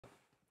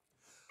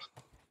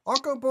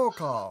Uncle Bull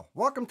Call,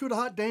 welcome to the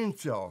Hot Dane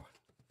Show.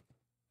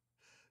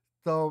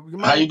 So you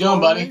How mind you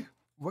doing, telling buddy? me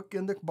what's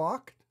in the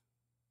box?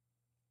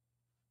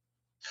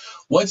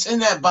 What's in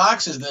that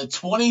box is the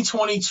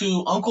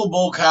 2022 Uncle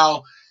Bull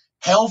Cow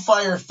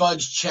Hellfire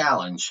Fudge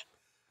Challenge.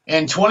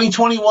 In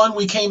 2021,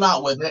 we came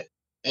out with it.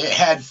 It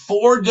had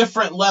 4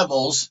 different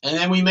levels, and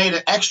then we made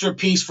an extra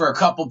piece for a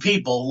couple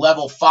people,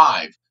 level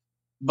 5.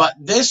 But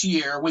this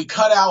year, we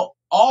cut out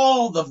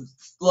all the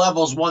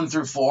levels 1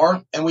 through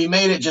 4, and we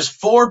made it just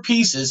 4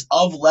 pieces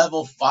of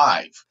level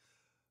 5.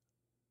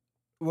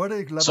 What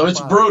is level So it's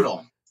 5?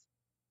 brutal.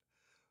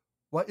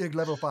 What is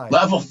level 5?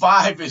 Level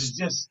 5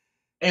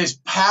 is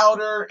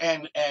powder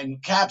and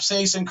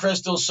capsaicin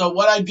crystals. So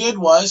what I did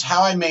was,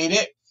 how I made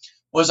it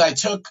was I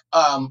took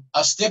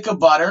a stick of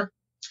butter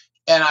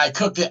and I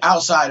cooked it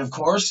outside, of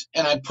course,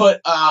 and I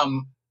put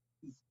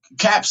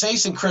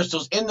capsaicin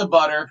crystals in the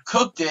butter,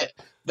 cooked it.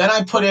 Then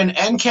I put in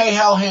NK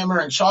Hellhammer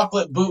and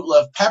chocolate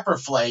bootleaf pepper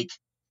flake.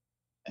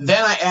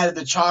 Then I added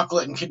the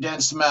chocolate and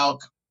condensed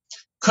milk,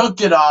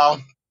 cooked it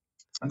all.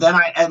 Then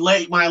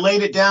when I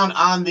laid it down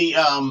on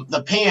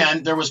the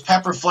pan, there was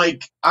pepper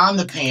flake on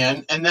the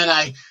pan, and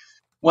then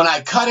when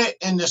I cut it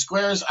into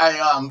squares,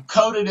 I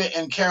coated it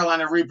in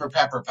Carolina Reaper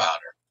pepper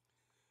powder.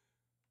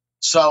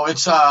 So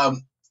it's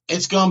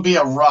gonna be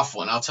a rough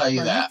one, I'll tell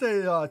you Now that.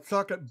 you say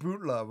chocolate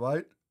bootleg,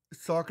 right?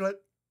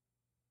 Chocolate.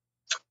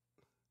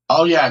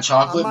 Oh yeah, I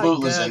chocolate might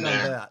bootleg's in gag on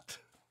there. that.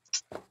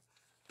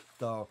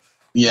 So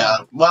Yeah,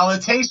 well,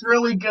 it tastes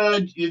really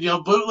good. You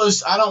know,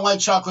 bootless. I don't like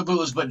chocolate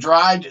bootless, but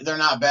dried, they're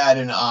not bad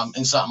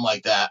in something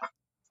like that.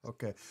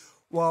 okay.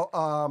 Well,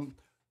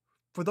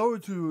 for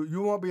those who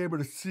you won't be able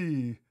to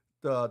see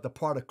the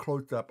product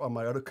close up on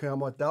my other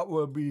camera, that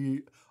will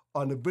be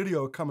on the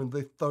video coming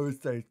this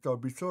Thursday. So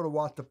be sure to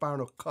watch the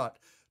final cut.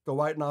 So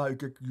right now it's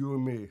just you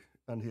and me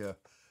in here,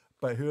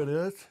 but here it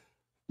is.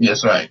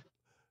 Yes, right.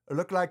 It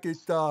looks like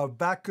it's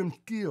vacuum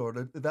sealed.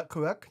 Is that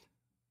correct?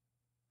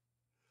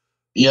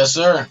 Yes,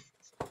 sir.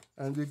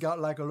 And you got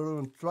like a little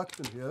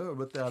instruction here,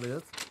 what that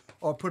is.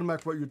 Or pretty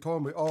much what you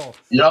told me. Oh,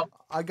 Yep.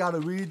 I got to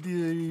read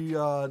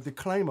the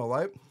disclaimer,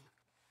 right?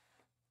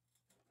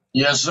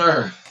 Yes,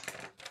 sir.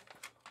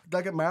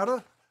 Does it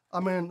matter? I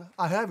mean,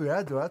 I have your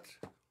address.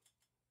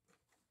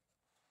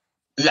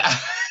 Yeah.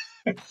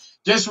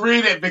 Just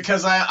read it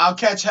because I'll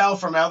catch hell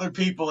from other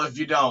people if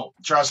you don't.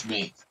 Trust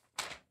me.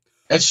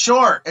 It's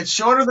short. It's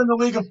shorter than the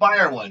League of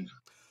Fire one.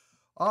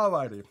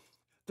 Alrighty.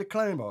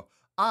 Disclaimer.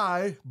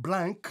 I,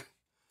 blank,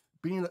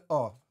 being,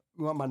 oh,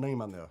 you want my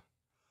name on there.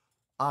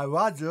 I,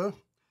 Roger,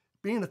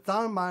 being a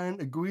sound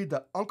mind, agreed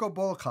that Uncle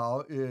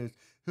Bullcow is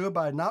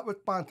hereby not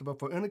responsible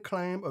for any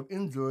claim of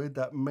injury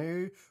that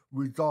may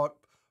result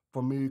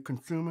from me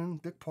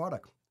consuming this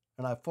product.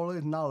 And I fully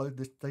acknowledge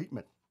this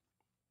statement.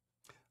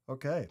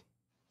 Okay.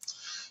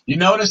 You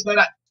notice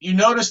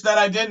that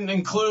I didn't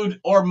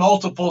include or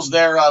multiples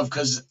thereof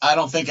because I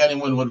don't think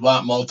anyone would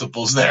want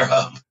multiples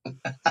thereof.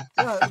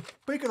 Yeah,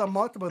 speaking of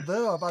multiple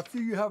thereof, I see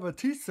you have a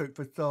T-shirt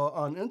for sale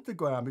on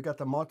Instagram. You got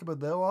the multiple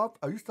thereof.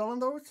 Are you selling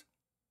those?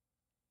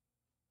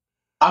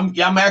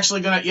 I'm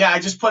actually gonna I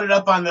just put it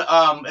up on the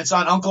it's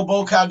on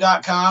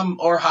unclebullcow.com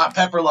or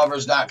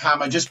hotpepperlovers.com.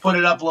 I just put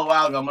it up a little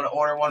while ago. I'm gonna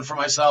order one for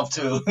myself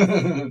too.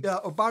 Yeah.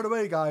 Oh, by the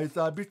way, guys,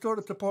 be sure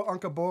to support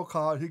Uncle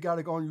Bullcow. He got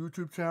it on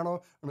YouTube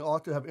channel and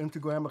also have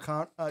Instagram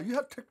account. You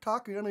have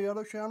TikTok or any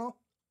other channel?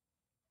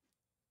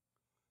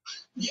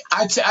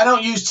 I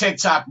don't use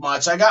TikTok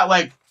much. I got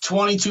like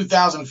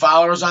 22,000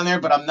 followers on there,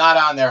 but I'm not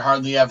on there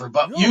hardly ever.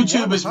 But You're one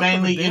YouTube is heck of a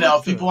mainly, if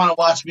dancer. people want to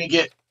watch me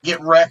get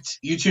wrecked,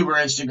 YouTube or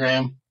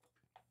Instagram.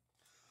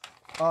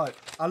 All right.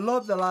 I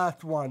love the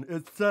last one.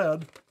 It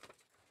said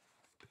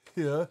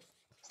here,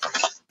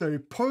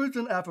 the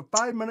poison after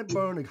 5-minute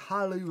burn is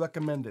highly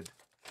recommended.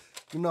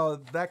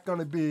 That's going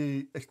to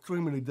be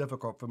extremely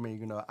difficult for me.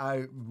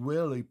 I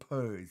really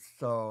purge.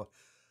 So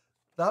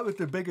that was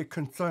the biggest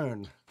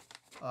concern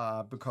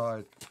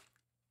because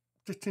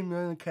 16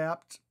 million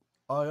caps,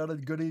 all the other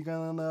goodies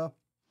in there.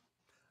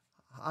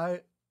 I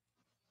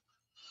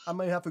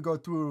may have to go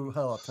through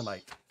hell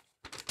tonight.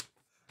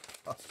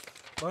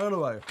 But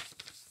anyway,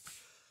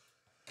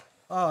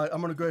 all right,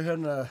 I'm going to go ahead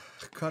and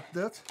cut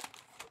this.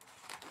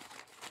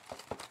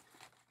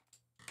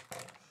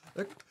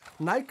 It's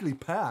nicely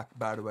packed,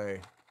 by the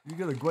way. You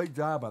did a great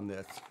job on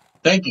this.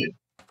 Thank you.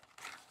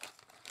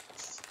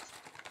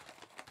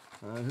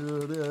 And here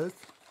it is.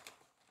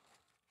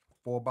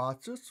 4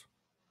 boxes.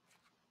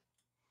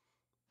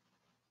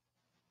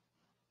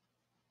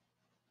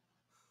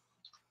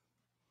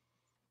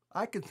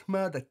 I can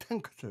smell the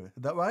tincture.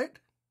 Is that right?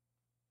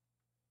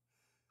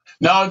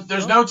 No,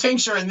 there's no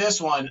tincture in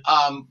this one.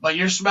 But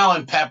you're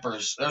smelling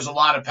peppers. There's a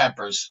lot of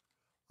peppers.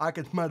 I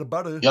can smell the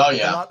butter. Oh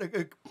yeah.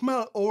 It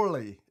smells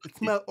oily. It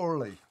smells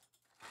oily.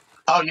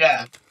 Oh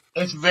yeah.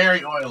 It's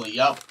very oily.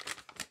 Yep.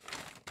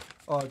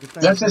 Oh,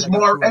 That's just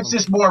more. That's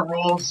just more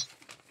rules.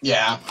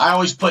 Yeah, I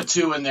always put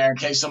 2 in there in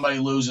case somebody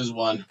loses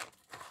one.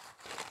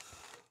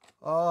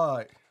 All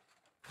right.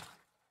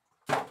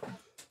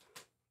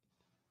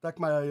 That's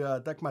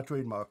my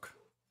trademark.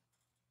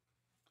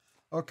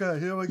 Okay,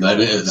 here we go. That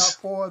We is.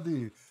 got 4 of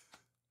these.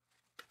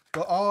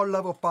 They're all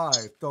level 5,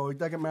 so it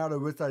doesn't matter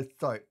which I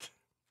start.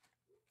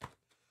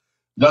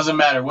 Doesn't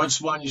matter which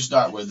one you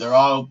start with. They're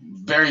all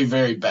very,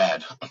 very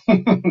bad.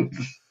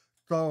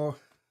 So,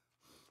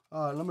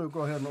 let me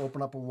go ahead and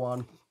open up a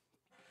one.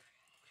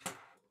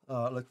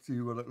 Let's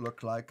see what it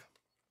looks like.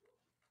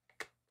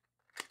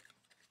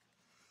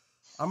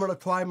 I'm going to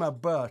try my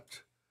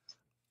best.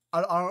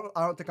 I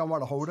don't think I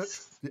want to hold it,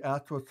 the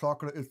actual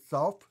chocolate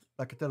itself.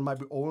 Like I said, it might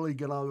be oily,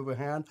 get on your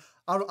hand.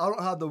 I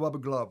don't have the rubber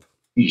glove.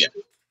 Yeah.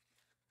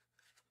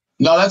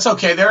 No, that's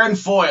okay. They're in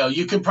foil.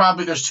 You could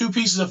probably, there's 2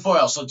 pieces of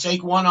foil, so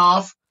take one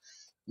off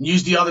and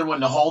use the other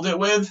one to hold it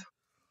with.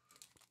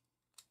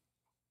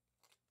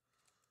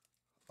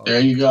 Okay.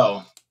 There you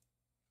go.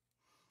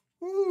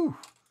 Woo.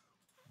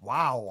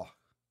 Wow.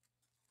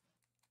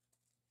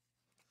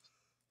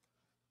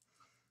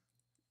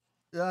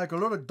 Yeah, like a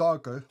little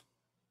darker.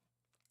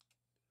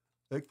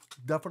 It's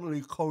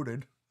definitely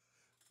coated.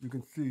 You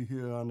can see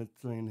here on the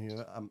screen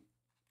here. I'm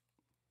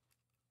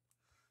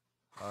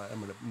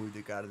going to move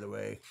it out of the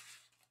way.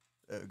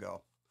 There we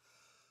go.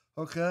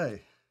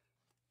 Okay.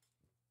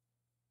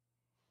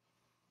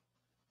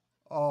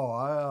 Oh,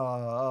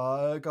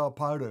 I got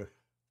powder.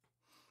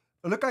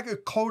 It looked like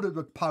it's coated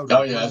with powder.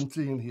 Oh, yeah. What I'm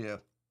seeing here.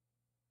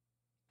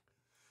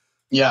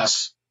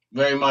 Yes,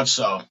 very much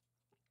so.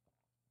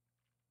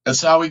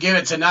 That's how we get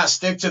it to not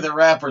stick to the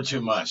wrapper too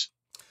much.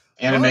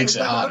 And it makes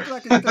it hotter. It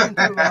looks like it's sticking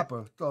to the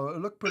wrapper, so it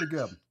looked pretty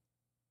good.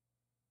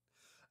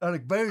 And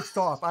it's very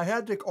soft. I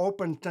had it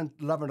open since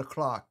 11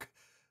 o'clock,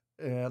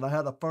 and I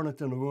had a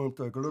furnace in the room,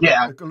 so it's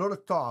a little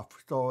soft,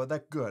 so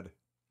that's good.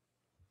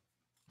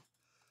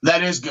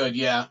 That is good,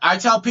 yeah. I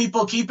tell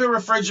people keep it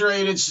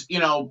refrigerated,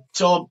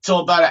 till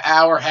about an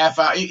hour, half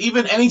hour,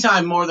 even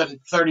anytime more than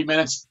 30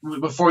 minutes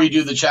before you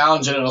do the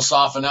challenge, and it'll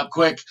soften up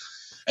quick.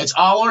 It's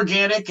all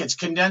organic. It's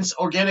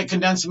organic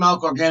condensed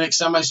milk, organic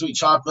semi-sweet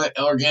chocolate,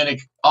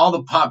 organic. All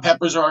the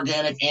peppers are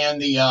organic,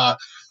 and the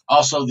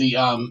also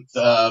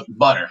the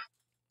butter.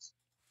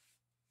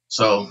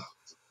 So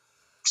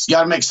you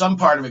got to make some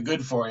part of it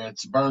good for you.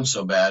 It's burned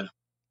so bad.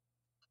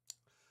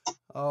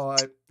 All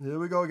right, here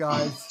we go,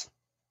 guys.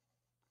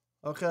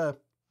 Okay,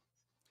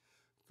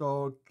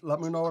 so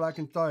let me know when I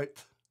can start.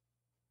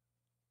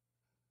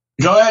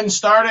 Go ahead and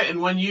start it, and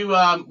when you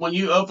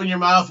open your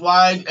mouth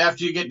wide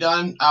after you get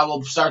done, I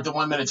will start the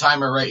 1-minute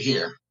timer right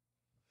here.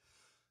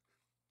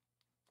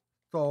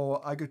 So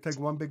I could take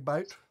one big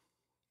bite?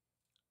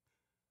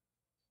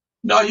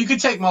 No, you could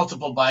take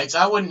multiple bites.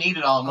 I wouldn't eat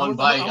it all in one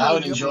bite. I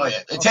would enjoy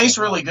it. It tastes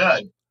really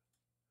good.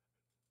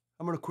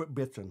 I'm going to quit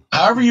bitching.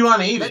 However you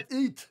want to eat it. Let's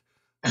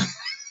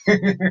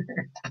eat.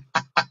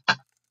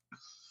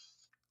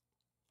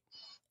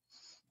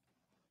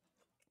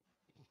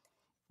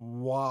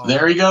 Wow.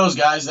 There he goes,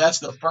 guys. That's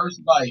the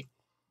first bite.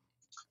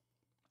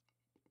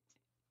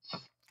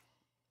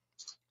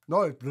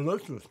 No, it's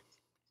delicious.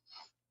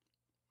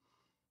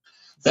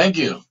 Thank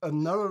you.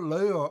 Another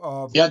layer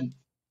of... Yeah.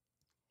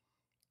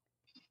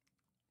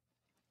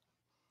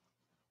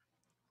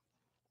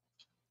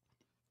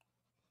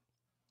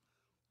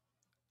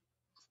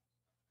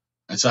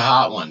 It's a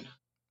hot one.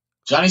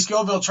 Johnny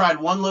Scoville tried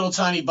one little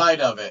tiny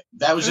bite of it.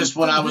 That was just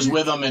when I was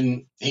with him,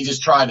 and he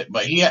just tried it.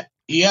 But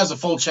he has a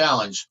full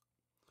challenge.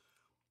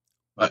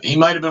 But he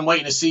might have been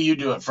waiting to see you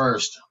do it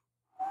first.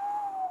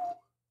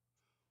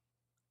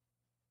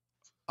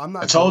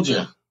 I told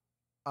you.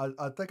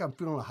 I think I'm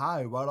feeling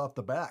high right off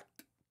the bat.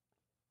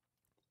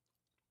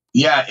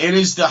 Yeah, it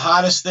is the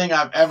hottest thing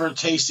I've ever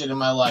tasted in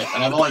my life,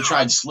 and I've only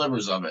tried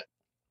slivers of it.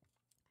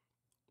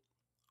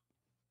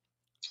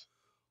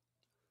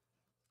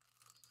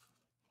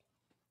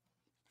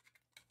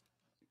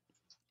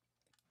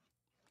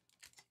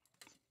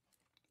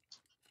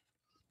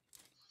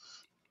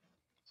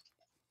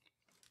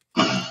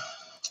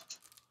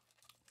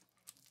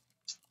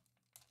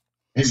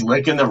 He's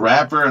licking the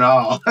wrapper and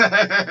all.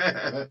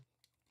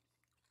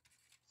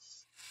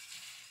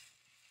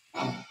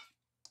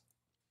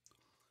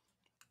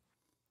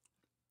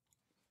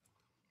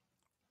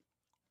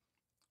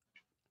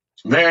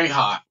 Very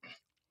hot.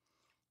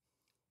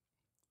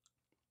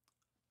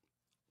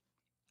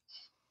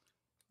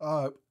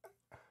 All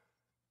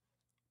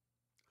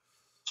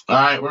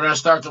right, we're going to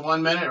start the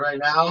 1 minute right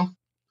now.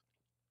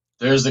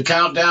 There's the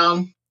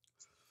countdown.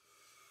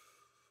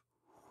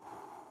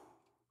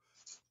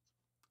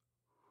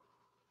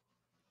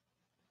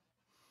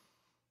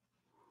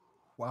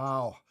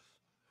 Wow.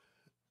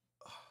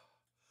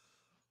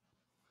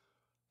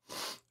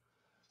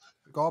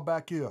 Go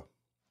back here.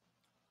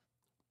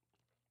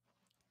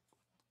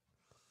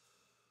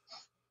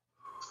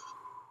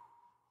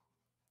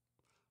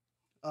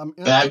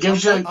 Yeah, it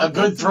gives you a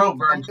good throat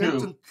burn, too.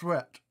 Instant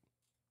threat.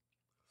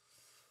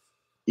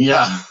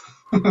 Yeah.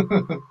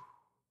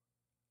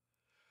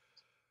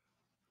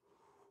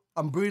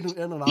 I'm breathing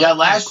in and out. Yeah,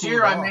 last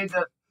year I made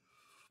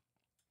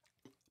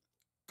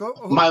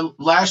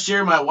last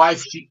year my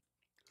wife,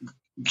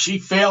 she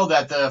failed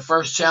at the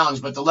first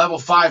challenge, but the level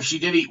 5, she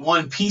did eat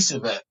one piece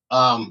of it.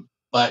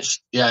 But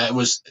yeah, it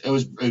was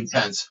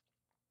intense.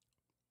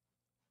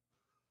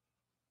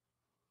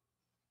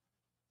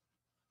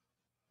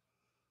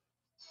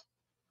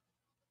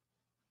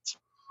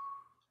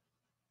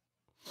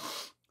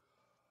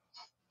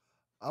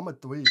 I'm a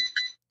 3.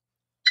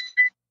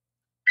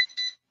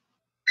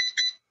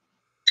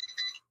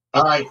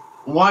 All right,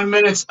 1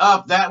 minute's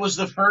up. That was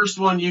the first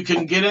one. You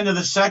can get into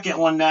the second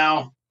one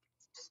now.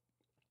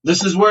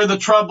 This is where the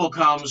trouble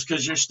comes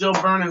because you're still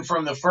burning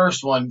from the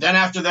first one. Then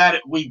after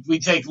that, we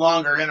take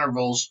longer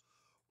intervals.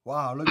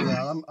 Wow, look at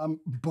that. I'm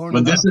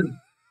burning But this up.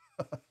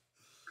 is,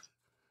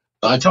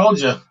 I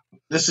told you,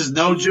 this is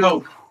no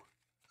joke.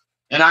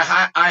 And I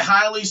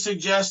highly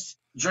suggest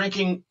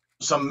drinking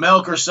some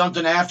milk or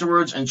something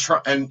afterwards and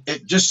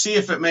just see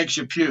if it makes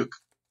you puke.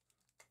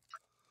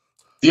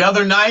 The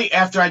other night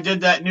after I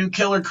did that new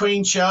Killer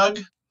Queen chug,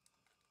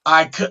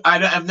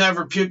 I've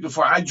never puked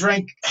before. I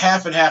drank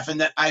half and half,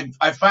 and then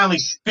I finally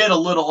spit a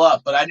little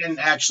up, but I didn't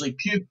actually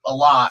puke a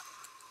lot.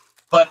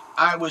 But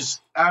I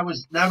was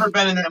never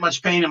been in that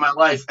much pain in my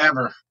life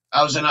ever.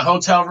 I was in a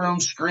hotel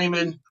room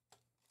screaming,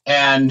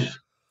 and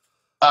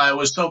it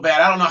was so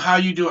bad. I don't know how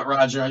you do it,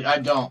 Roger. I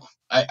don't.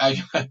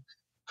 I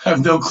have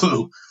no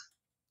clue.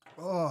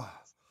 Oh.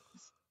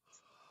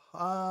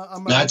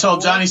 I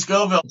told Johnny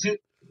Scoville too.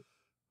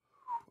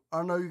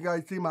 I know you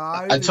guys see my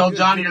eyes. I told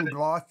Johnny getting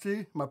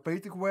glossy. My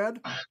face is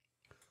red.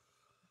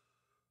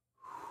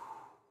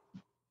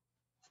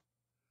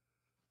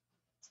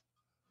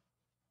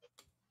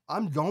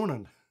 I'm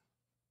zoning.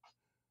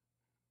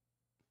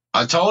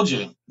 I told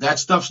you that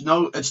stuff's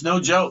it's no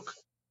joke.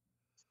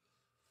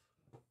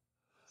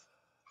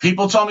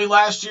 People told me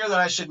last year that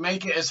I should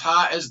make it as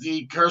hot as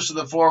the Curse of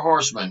the Four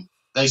Horsemen.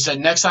 They said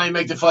next time you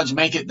make the fudge,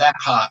 make it that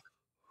hot.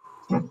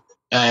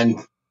 And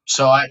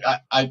so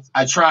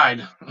I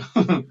tried.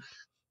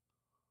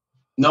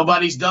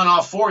 Nobody's done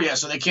all 4 yet,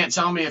 so they can't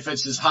tell me if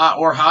it's as hot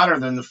or hotter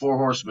than the Four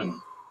Horsemen.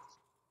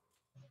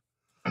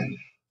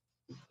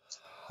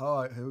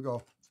 All right, here we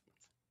go.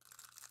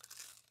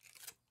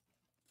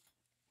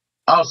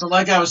 Oh, so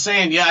like I was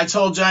saying, yeah, I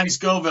told Johnny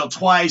Scoville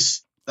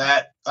twice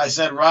that I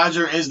said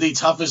Roger is the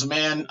toughest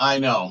man I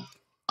know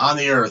on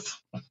the earth.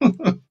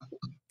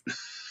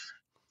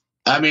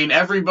 I mean,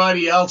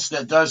 everybody else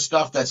that does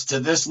stuff that's to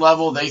this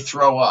level, they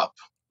throw up.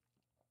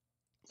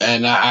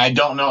 And I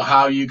don't know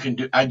how you can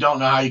do. I don't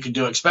know how you can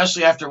do it,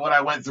 especially after what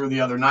I went through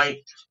the other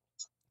night.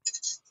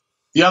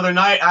 The other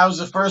night, I was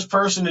the first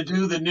person to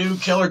do the new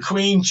Killer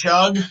Queen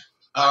chug.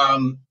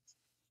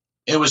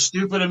 It was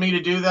stupid of me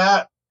to do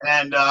that,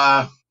 and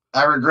I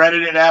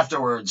regretted it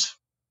afterwards.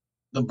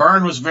 The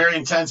burn was very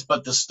intense,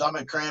 but the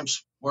stomach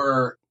cramps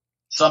were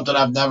something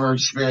I've never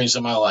experienced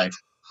in my life.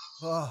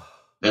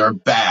 They were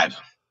bad.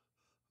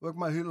 Look,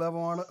 my heat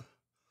level on it.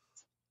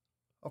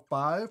 A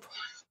 5.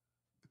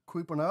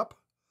 Creeping up.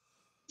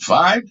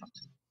 5?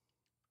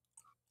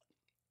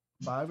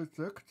 5 is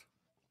 6.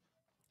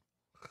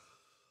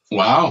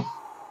 Wow.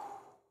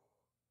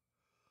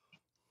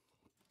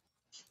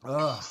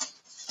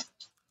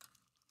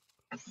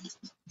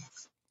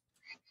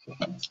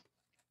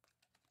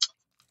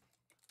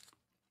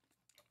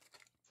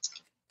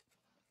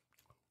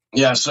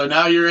 Yeah, so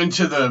now you're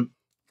into the,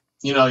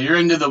 you're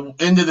into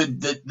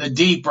the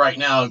deep right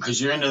now because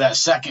you're into that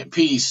second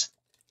piece,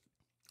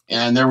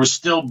 and there was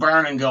still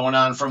burning going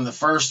on from the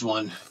first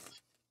one.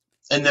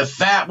 And the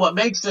fat, what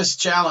makes this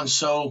challenge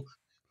so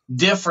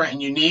different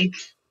and unique,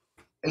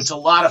 it's a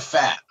lot of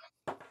fat,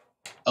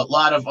 a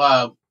lot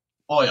of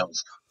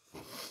oils.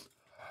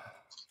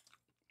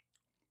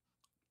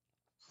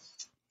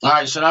 All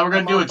right, so now we're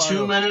going to do a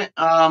 2-minute.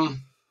 Oh,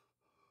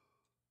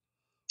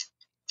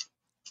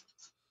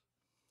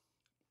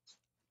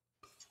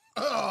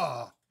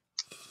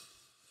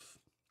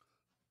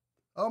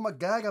 my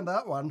gag on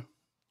that one.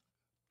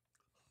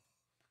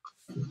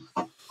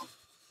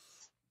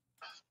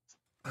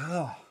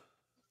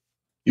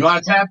 You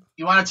want to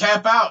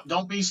tap out?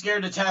 Don't be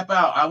scared to tap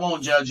out. I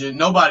won't judge you.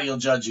 Nobody will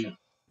judge you.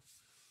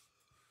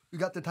 You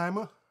got the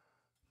timer?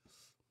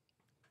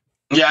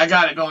 Yeah, I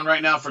got it going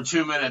right now for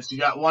 2 minutes. You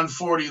got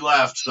 140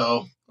 left,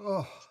 so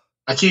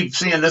I keep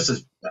seeing this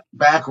is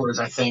backwards,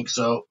 I think.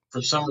 So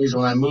for some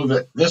reason, when I move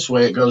it this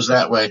way, it goes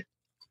that way.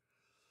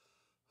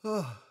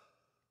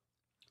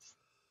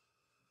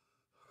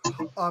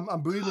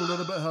 I'm breathing a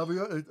little bit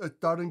heavier. It's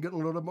starting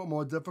getting a little bit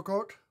more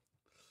difficult.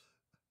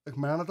 It's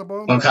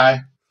manageable. Okay.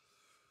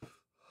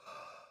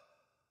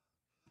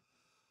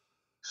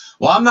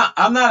 Well,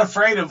 I'm not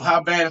afraid of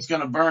how bad it's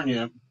going to burn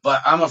you,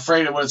 but I'm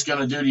afraid of what it's going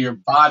to do to your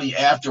body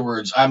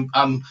afterwards.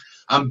 I'm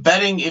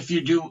betting if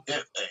you do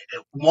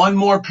one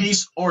more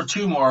piece or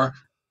 2 more,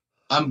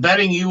 I'm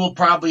betting you will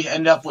probably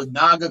end up with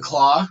Naga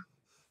Claw.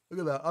 Look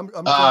at that. I'm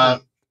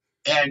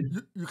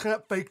and you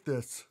can't fake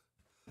this.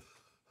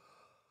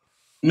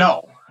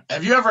 No.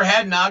 Have you ever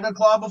had Naga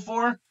Claw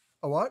before?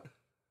 A what?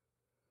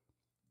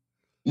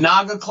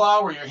 Naga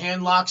Claw, where your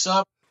hand locks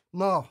up?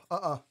 No.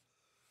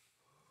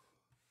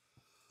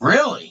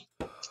 Really?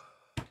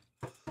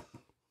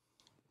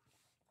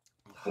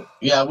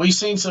 Yeah, we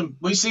seen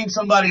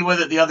somebody with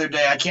it the other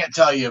day. I can't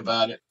tell you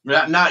about it.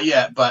 Not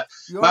yet, but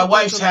my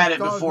wife's had it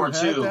before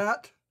too.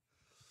 That?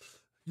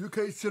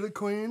 UK City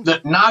Queen.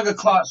 The Naga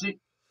Claw.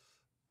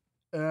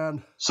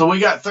 And so we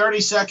got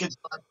 30 seconds.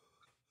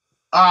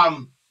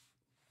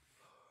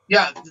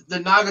 Yeah, the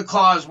Naga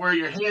Claw is where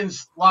your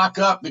hands lock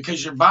up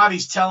because your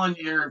body's telling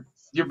your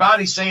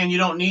body's saying you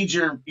don't need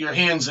your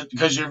hands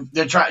because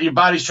your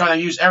body's trying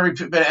to use every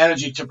bit of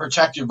energy to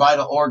protect your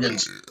vital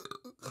organs.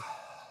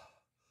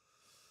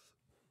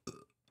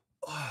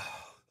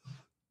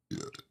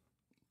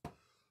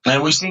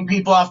 And we've seen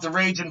people off the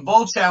Rage and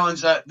Bull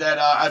challenge that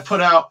I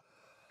put out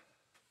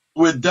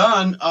with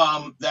Dunn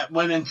that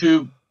went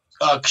into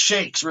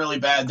shakes really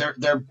bad.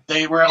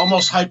 They were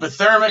almost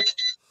hypothermic.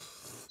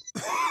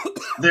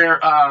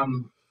 Their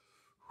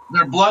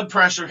blood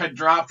pressure had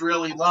dropped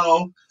really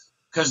low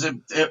because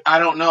I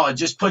don't know, it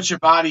just puts your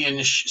body in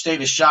a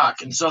state of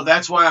shock, and so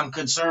that's why I'm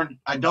concerned.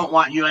 I don't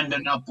want you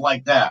ending up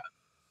like that.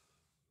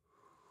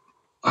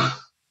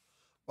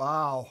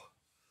 Wow.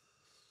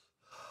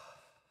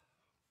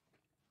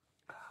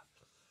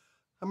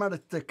 I'm at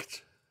a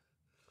 6.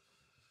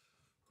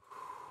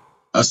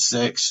 A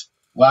 6.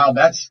 Wow,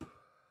 that's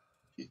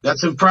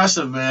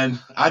impressive, man.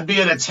 I'd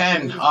be at a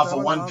 10 off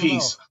of one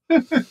piece.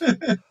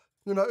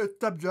 You know, it's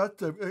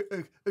subjective.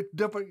 It's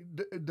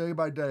different day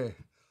by day.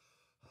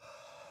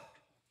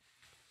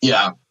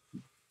 Yeah.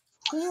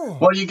 Ooh.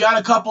 Well, you got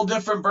a couple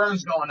different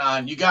burns going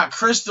on. You got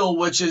Crystal,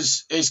 which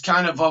is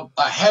kind of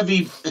a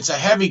heavy. It's a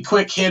heavy,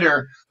 quick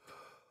hitter.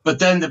 But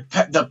then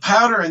the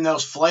powder and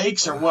those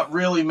flakes are what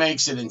really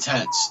makes it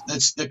intense.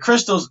 That's the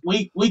crystals.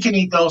 We can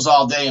eat those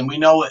all day, and we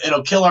know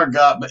it'll kill our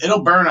gut, but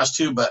it'll burn us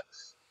too. But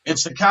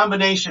it's the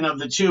combination of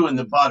the two and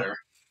the butter.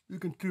 You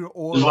can see the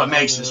oil is what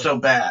makes it so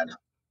bad.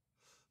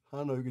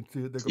 I know you can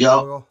see it. They Yep,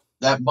 oil.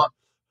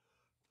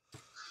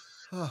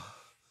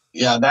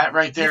 Yeah, that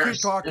right there.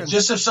 It's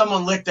just if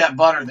someone licked that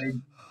butter, they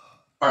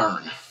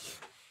burn.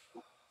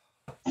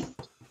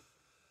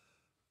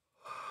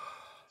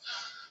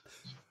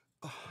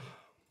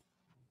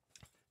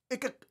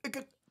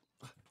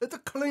 It's a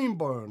clean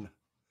burn.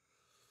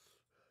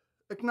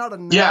 It's not a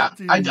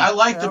nasty. Yeah, I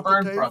like the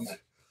burn taste. from it.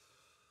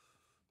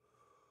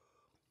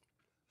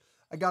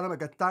 I got him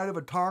like a side of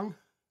a tongue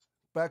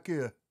back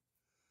here.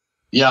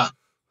 Yeah.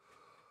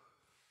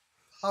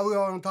 How are we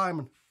on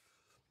timing?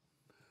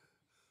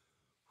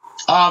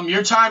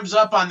 Your time's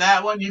up on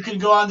that one. You can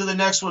go on to the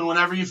next one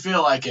whenever you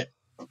feel like it.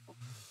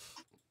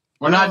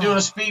 We're not doing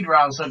a speed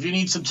round, so if you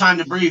need some time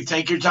to breathe,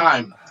 take your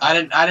time. I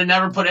didn't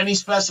never put any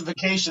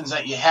specifications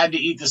that you had to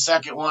eat the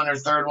second one or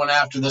third one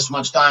after this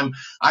much time.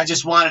 I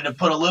just wanted to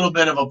put a little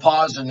bit of a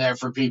pause in there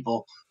for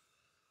people.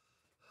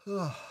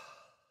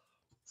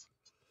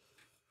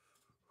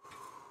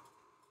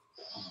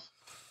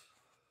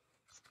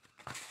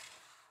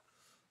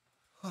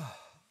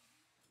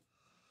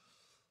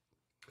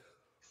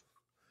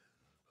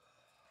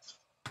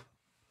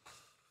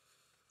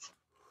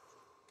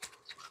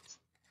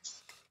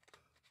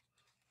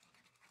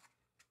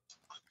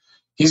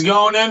 He's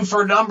going in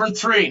for number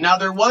 3. Now,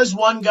 there was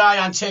one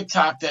guy on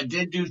TikTok that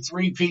did do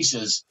 3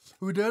 pieces.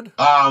 Who did?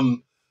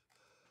 There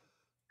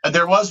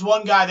was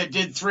one guy that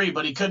did 3,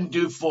 but he couldn't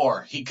do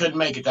 4. He couldn't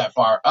make it that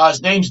far.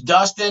 His name's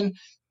Dustin.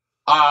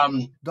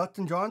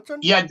 Dustin Johnson?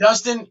 Yeah,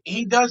 Dustin.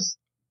 He does.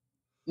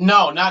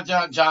 No, not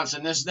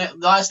Johnson. The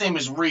last name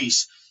is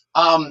Reese.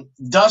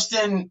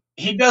 Dustin,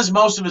 he does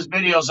most of his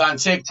videos on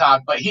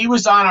TikTok, but he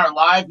was on our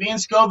live. Me and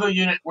Scoville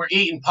Unit were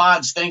eating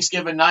pods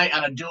Thanksgiving night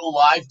on a dual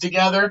live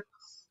together.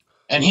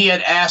 And he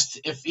had asked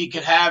if he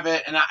could have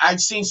it. And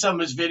I'd seen some of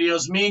his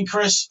videos. Me and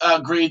Chris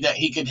agreed that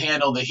he could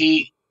handle the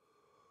heat.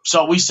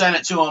 So we sent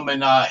it to him,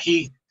 and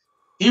he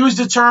was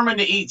determined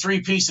to eat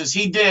 3 pieces.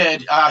 He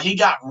did. He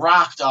got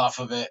rocked off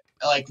of it.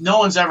 Like, no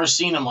one's ever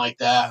seen him like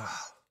that.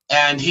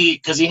 And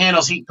because he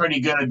handles heat pretty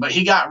good, but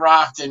he got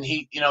rocked, and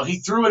he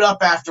threw it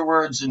up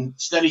afterwards, and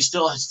instead he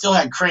still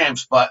had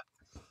cramps. But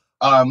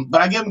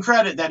I give him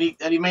credit that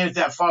he made it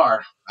that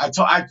far. I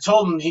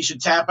told him he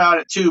should tap out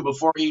at 2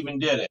 before he even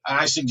did it, and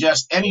I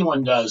suggest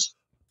anyone does.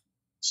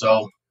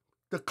 So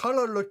the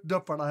color looked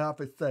different, I have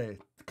to say,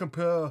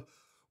 compare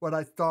what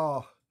I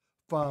saw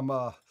from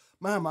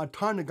man, my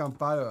tongue is on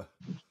fire.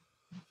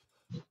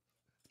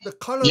 The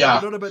color is a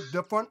little bit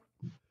different,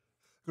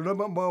 a little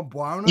bit more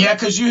brown. Yeah,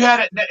 because you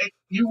had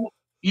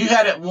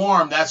it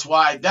warm. That's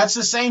why. That's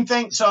the same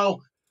thing.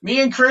 So me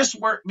and Chris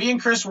were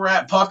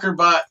at Pucker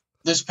Butt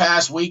this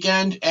past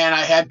weekend, and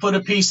I had put a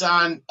piece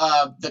on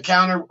the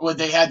counter where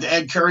they had the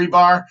Ed Curry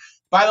bar.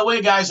 By the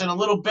way, guys, in a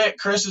little bit,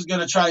 Chris is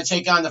going to try to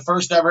take on the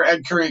first ever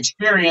Ed Curry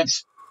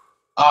experience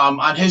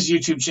on his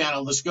YouTube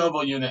channel, the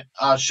Scoville Unit,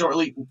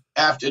 shortly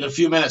after, in a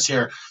few minutes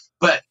here.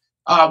 But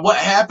what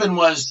happened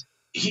was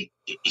he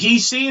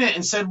seen it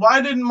and said,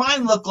 "Why didn't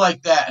mine look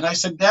like that?" And I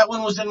said, "That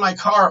one was in my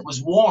car. It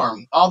was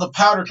warm. All the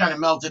powder kind of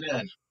melted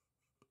in."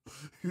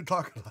 You're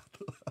talking about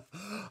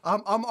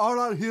I'm all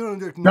out hearing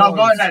this noise. No,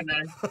 go ahead,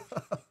 man.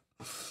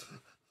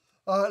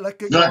 Let's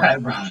get go going.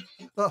 ahead, Brian.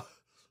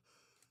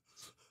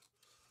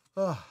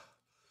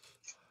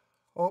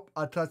 Oh,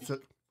 I touched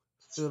it.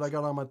 See what I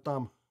got on my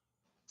thumb.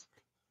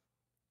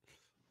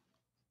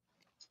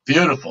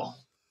 Beautiful.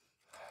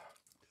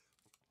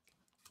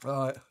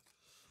 All right.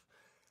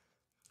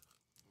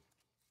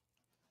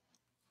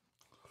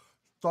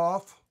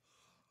 Soft.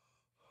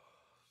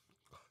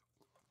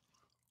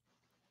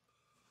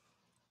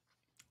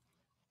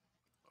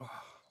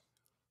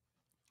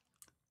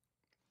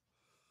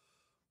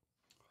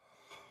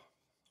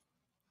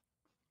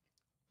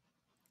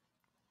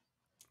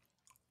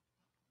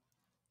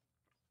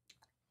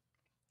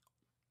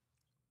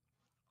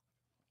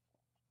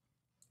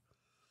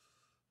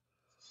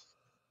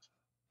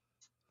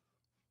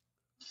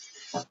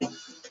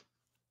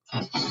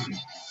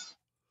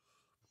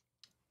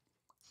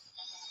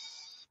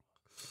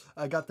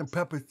 I got them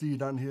pepper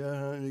seed on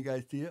here. You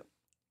guys see it?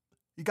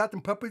 You got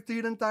them pepper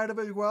seed inside of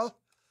it as well?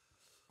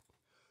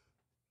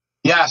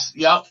 Yes,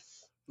 yep.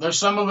 There's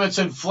some of it's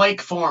in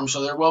flake form,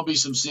 so there will be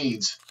some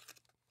seeds.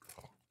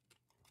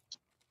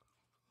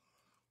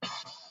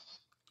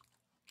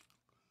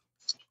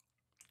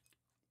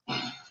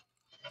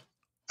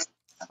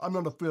 I'm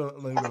gonna feel it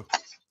later.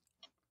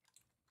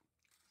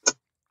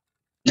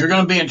 You're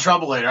going to be in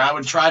trouble later. I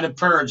would try to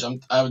purge.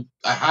 I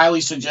highly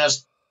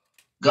suggest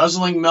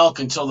guzzling milk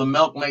until the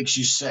milk makes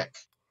you sick.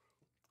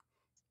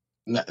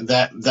 I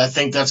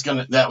think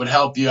that would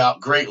help you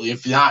out greatly.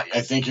 If not,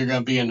 I think you're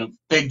going to be in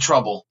big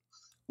trouble,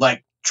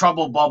 like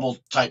trouble bubble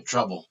type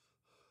trouble.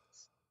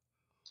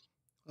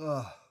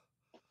 I'm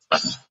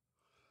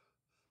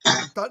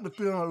starting to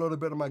feel a little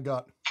bit in my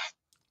gut.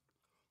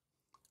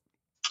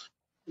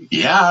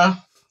 Yeah.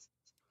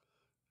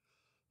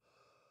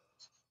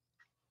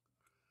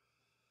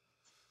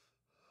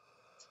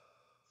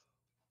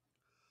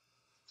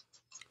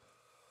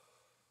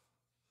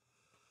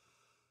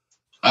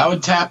 I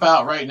would tap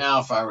out right now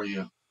if I were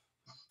you.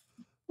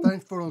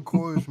 Thanks for the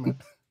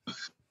encouragement.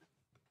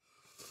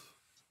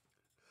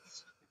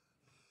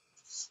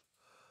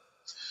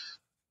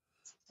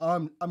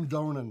 I'm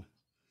zoning.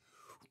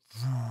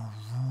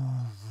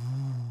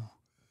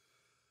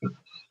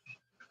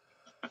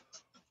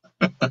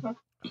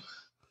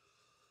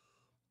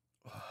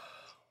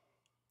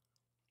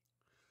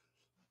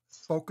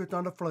 Focus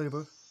on the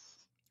flavor.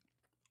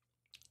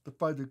 The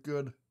fudge is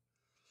good.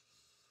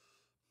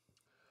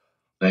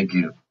 Thank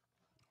you.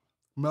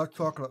 Milk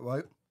chocolate,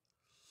 right?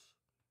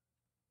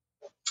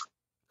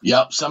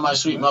 Yep,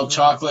 semi-sweet milk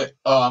chocolate,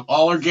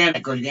 all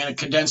organic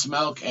condensed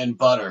milk and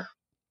butter.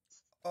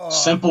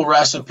 Simple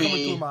recipe.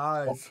 Coming through my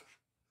eyes.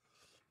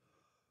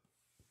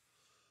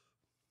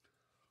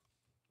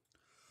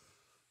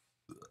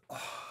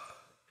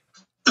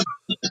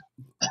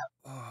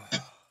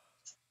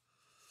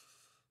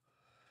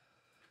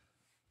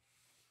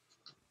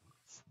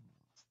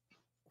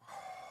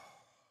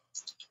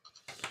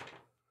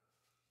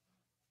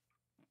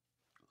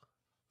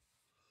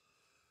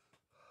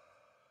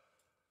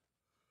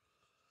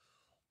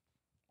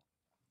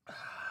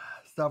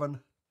 Seven.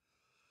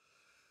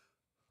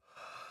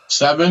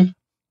 7.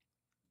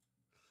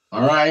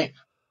 All right.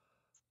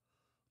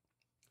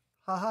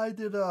 How high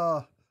did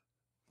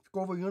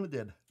Scoville Unit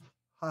did?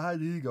 How high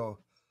did he go?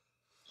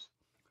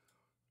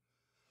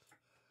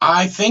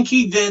 I think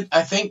he did.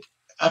 I think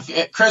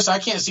Chris, I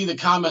can't see the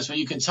comments, but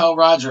you can tell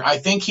Roger. I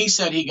think he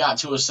said he got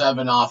to a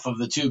 7 off of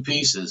the 2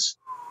 pieces,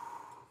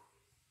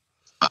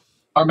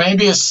 or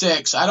maybe a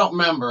 6. I don't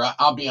remember.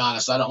 I'll be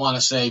honest. I don't want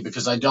to say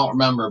because I don't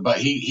remember, but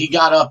he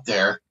got up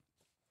there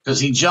because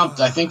he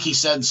jumped. I think he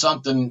said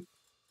something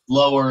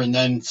lower and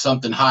then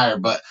something higher,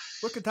 but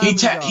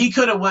he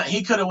could have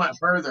went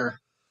further.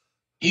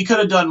 He could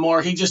have done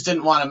more. He just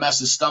didn't want to mess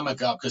his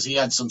stomach up because he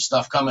had some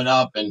stuff coming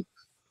up, and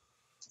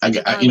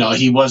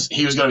he was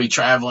going to be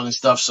traveling and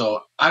stuff.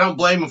 So I don't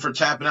blame him for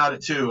tapping out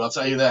at 2. I'll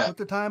tell you that. What's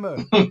the timer?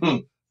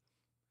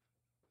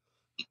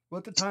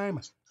 What's the time?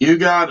 You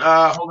got.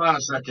 Hold on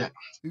a second.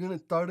 You gonna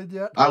start it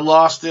yet? I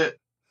lost it.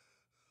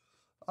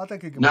 I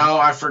think you can. No,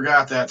 I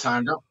forgot that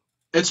time.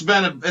 It's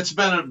been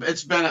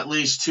at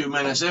least 2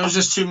 minutes. It was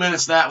just 2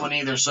 minutes that one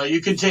either. So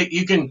you can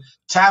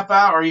tap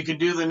out or you can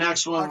do the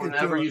next one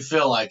whenever you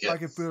feel like it. I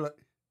can feel it.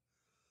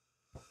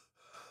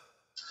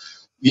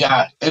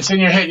 Yeah, it's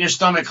hitting your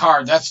stomach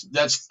hard.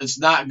 It's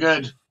not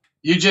good.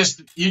 You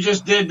just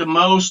did the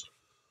most.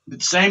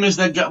 Same as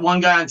that one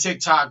guy on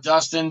TikTok,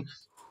 Dustin.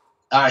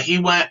 He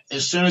went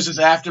as soon as his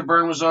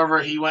afterburn was over.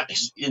 He went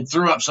and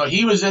threw up. So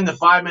he was in the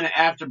 5-minute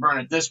afterburn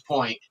at this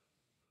point.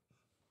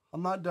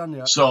 I'm not done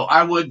yet. So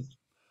I would.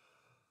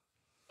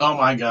 Oh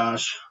my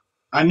gosh!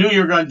 I knew you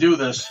were going to do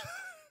this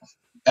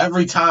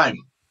every time,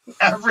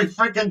 every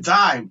freaking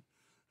time.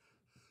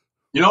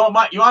 You know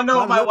what? You want to know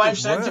what my wife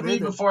said to me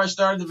before I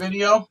started the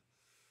video?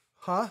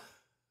 Huh?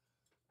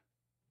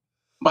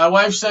 My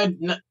wife said,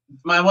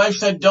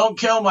 "Don't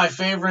kill my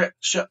favorite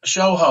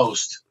show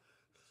host."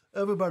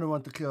 Everybody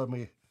wants to kill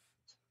me.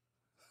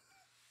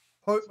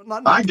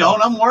 I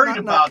don't. I'm worried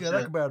about it.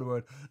 That's a bad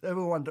word.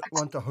 Everyone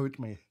wants to hurt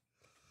me.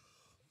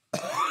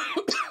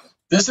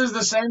 This is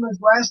the same as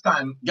last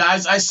time,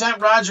 guys. I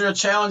sent Roger a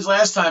challenge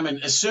last time,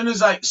 and as soon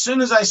as I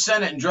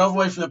sent it and drove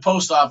away from the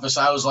post office,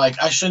 I was like,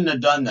 I shouldn't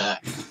have done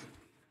that.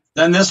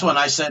 Then this one,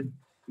 I said,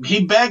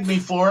 he begged me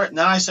for it, and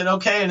then I said,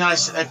 okay, and then I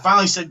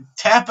finally said,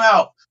 tap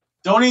out,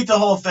 don't eat the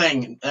whole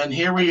thing, and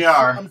here we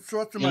are. I'm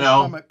stretching my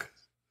stomach.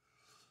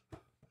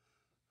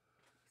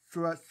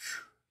 Stretch.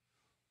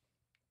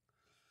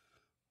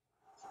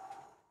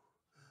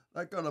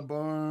 That's gonna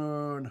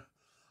burn.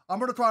 I'm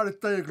gonna try to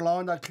stay as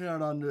long as I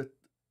can on this.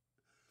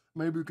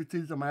 Maybe we could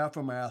see some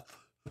aftermath.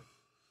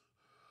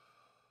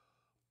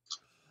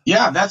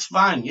 Yeah, that's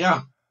fine.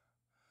 Yeah.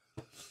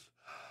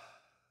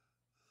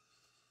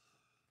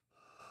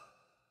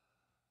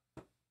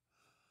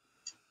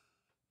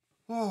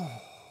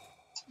 Oh.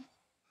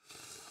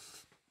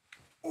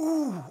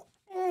 Ooh,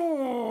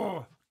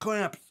 oh,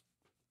 cramps,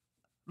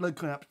 leg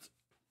cramps.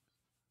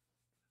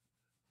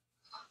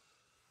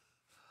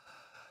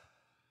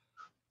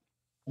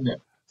 Okay.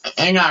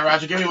 Hang on,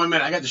 Roger. Give me 1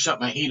 minute. I got to shut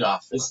my heat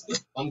off.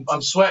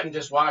 I'm sweating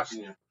just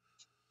watching you.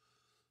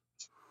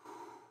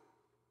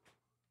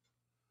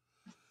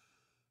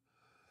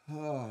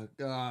 Oh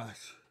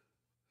gosh.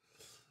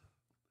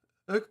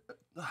 I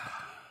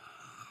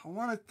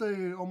want to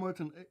say almost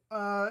an 8.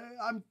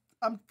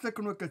 I'm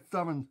sticking with a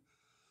 7.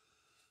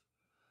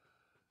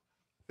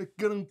 It's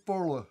getting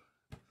fuller.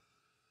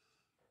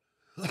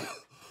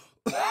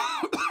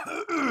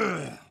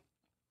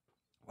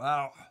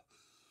 Wow.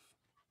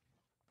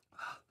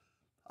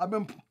 I've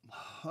been.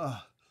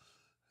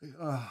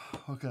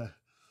 Okay.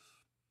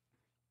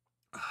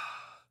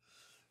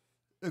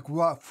 It's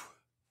rough.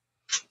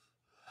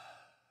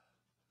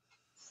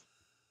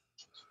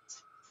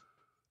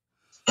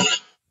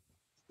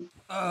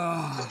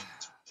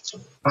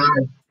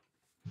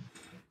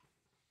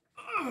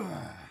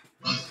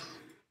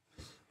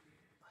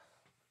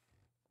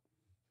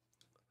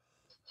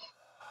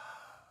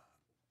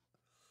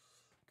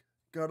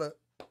 Gotta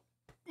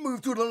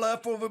move to the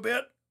left over a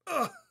bit.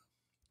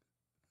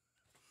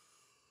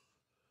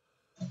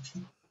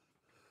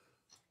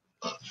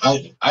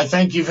 I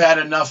think you've had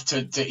enough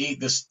to eat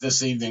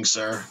this evening,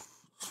 sir.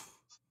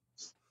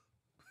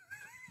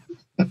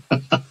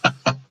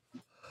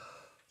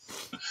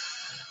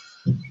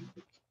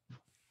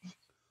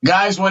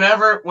 Guys,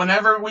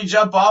 whenever we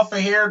jump off of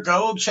here,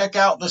 go check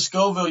out the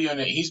Scoville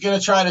unit. He's going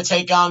to try to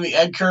take on the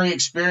Ed Curry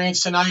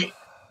experience tonight.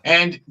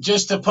 And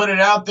just to put it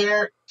out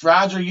there,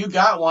 Roger, you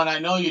got one. I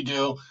know you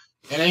do.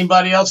 And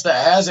anybody else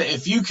that has it,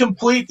 if you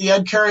complete the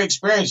Ed Curry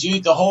experience, you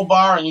eat the whole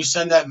bar and you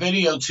send that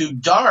video to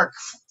Dark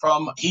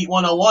from Heat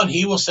 101,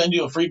 he will send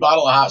you a free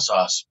bottle of hot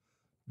sauce.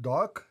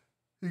 Dark?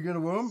 You get a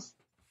room?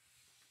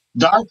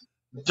 Dark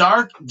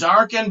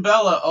and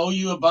Bella owe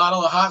you a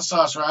bottle of hot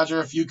sauce, Roger,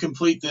 if you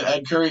complete the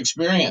Ed Curry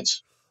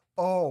experience.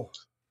 Oh.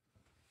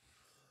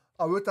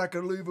 I wish I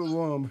could leave a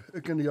room.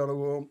 It's in the other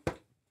room.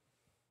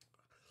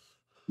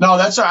 No,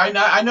 that's all right.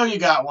 I know you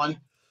got one.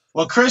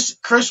 Well, Chris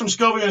from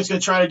Scoville is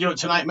going to try to do it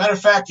tonight. Matter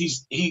of fact,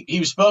 he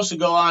was supposed to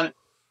go on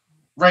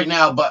right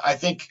now, but I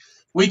think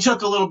we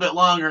took a little bit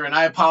longer, and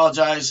I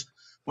apologize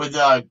with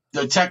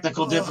the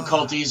technical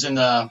difficulties and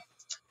the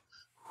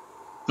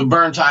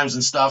burn times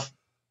and stuff.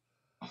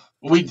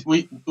 We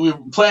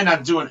planned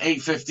on doing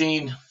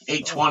 8:15,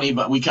 8:20,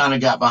 but we kind of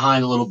got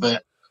behind a little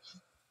bit.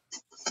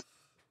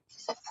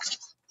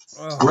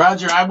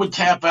 Roger, I would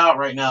tap out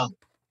right now.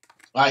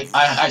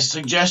 I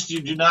suggest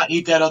you do not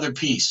eat that other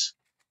piece.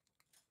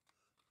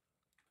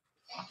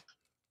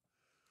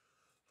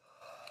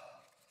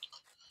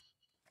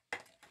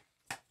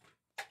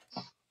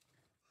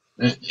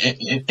 And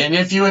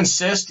if you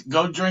insist,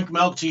 go drink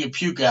milk till you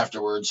puke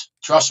afterwards.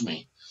 Trust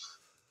me.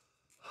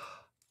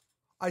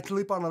 I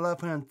sleep on the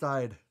left-hand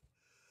side.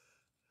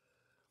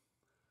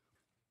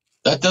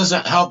 That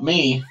doesn't help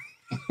me.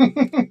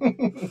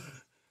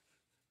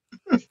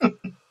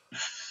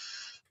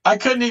 I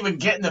couldn't even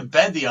get into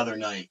bed the other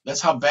night.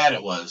 That's how bad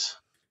it was.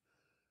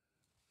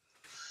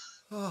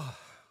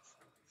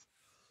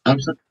 I'm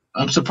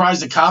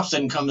surprised the cops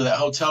didn't come to that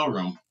hotel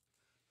room.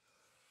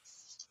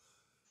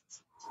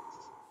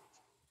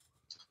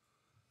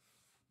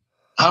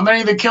 How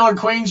many of the Killer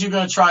Queens you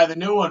going to try? The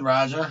new one,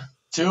 Roger?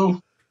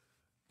 2?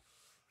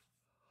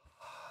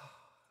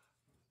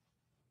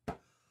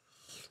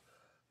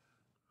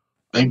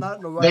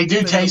 They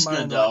do taste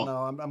good, though. No,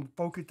 I'm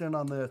focusing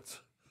on this.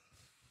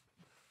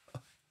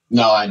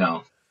 No, I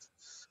know.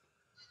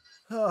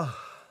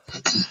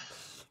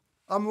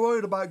 I'm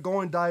worried about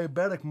going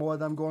diabetic more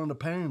than I'm going to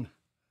pain.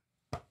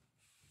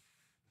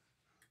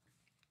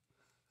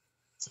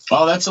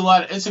 Oh, that's a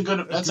lot. It is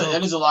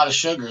a lot of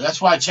sugar.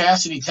 That's why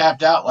Chastity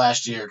tapped out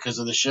last year because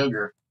of the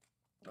sugar.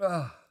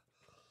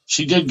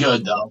 She did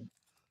good though.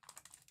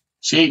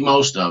 She ate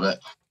most of it.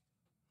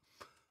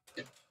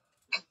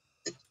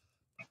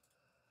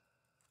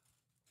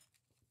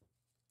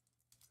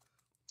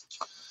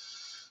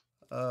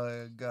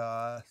 Oh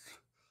gosh.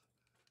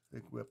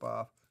 Big whip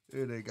off.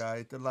 Here they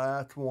go. The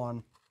last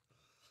one.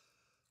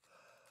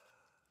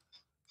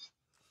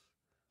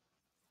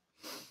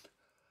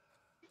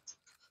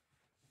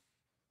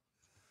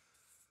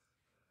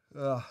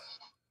 Yeah,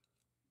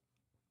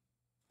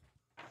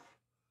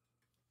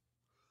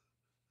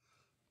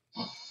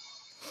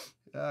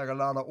 I got a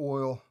lot of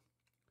oil.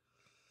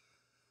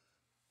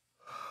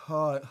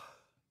 All right.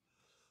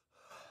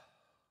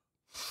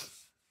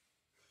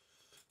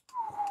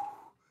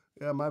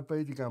 Yeah, my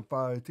face is on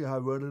fire. See how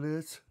red it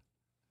is?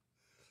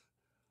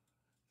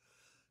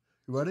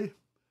 You ready?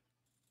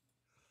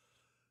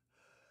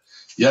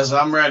 Yes,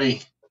 I'm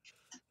ready.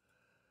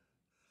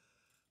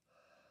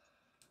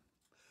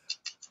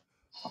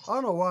 I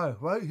don't know why.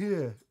 Right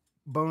here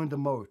burned the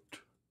most.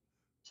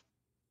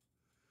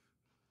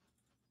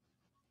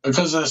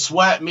 Because of the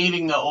sweat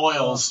meeting the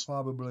oils.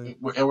 Probably.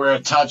 Where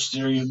it touched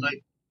you,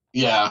 like,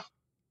 yeah.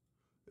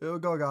 Here we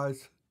go,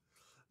 guys.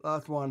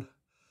 Last one.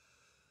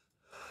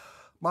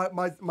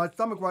 My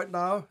stomach right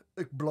now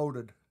is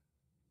bloated.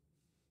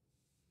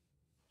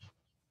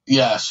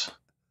 Yes.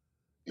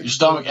 Your It's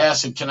stomach bloated.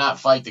 acid cannot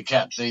fight the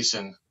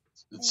capsaicin.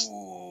 It's,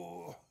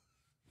 Ooh.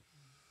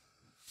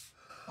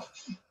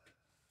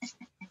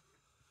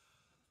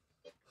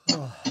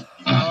 All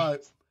right.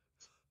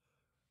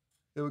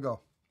 Here we go.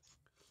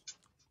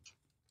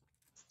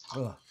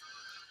 Ugh.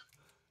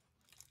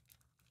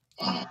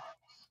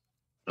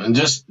 and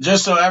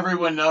just so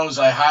everyone knows,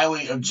 I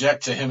highly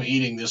object to him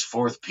eating this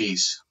fourth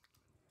piece.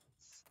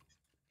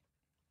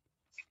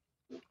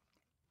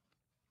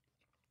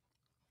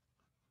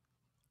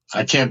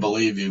 I can't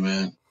believe you,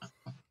 man.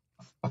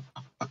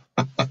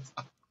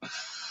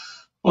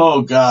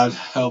 Oh, God,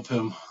 help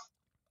him.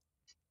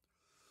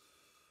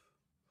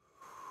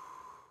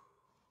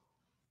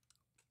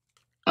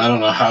 I don't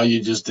know how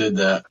you just did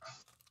that.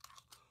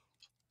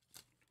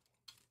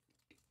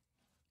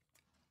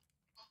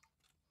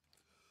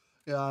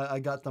 Yeah, I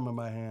got some in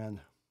my hand.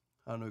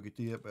 I don't know if you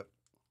can see it, but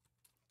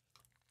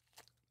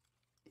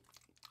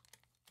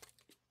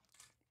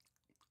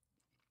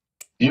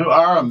You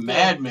are a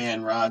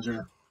madman,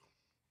 Roger.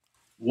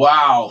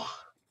 Wow.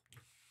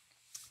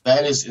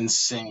 That is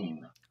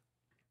insane.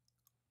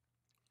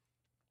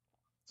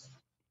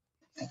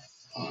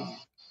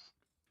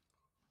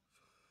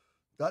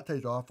 that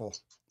tastes awful.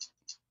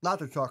 Not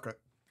the chocolate.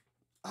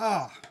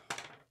 Ah.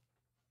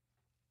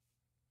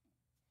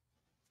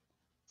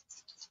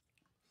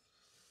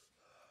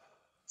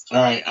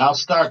 All right, I'll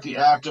start the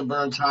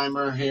afterburn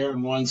timer here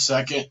in 1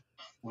 second.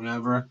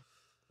 Whenever.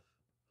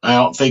 I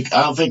don't think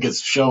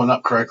it's showing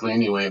up correctly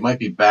anyway. It might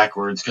be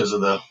backwards because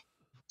of the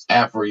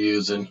app we're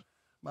using.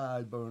 My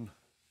eye burned.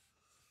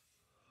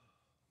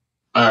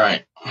 All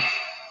right.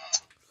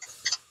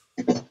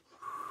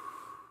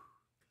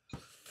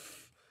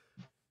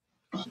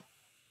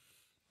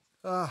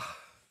 Ah.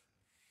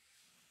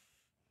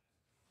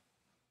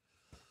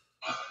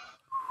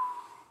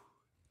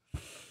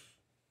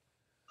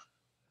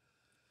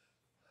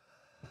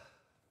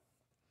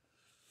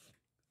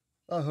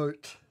 That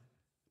hurt.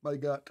 My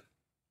gut.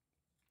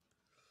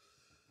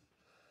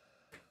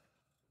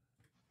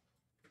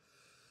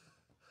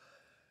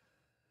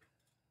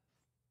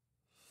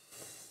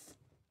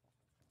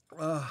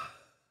 That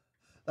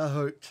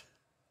hurt.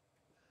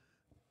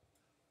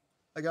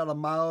 I got a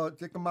mild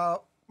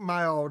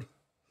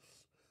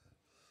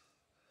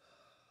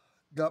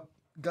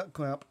gut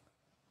cramp.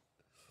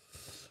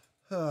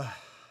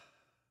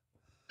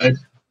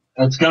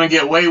 It's going to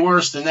get way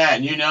worse than that,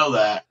 and you know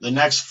that. The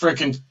next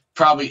freaking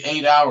probably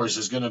 8 hours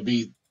is going to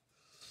be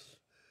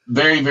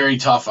very, very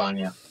tough on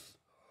you.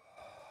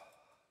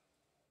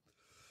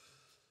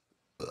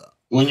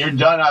 When you're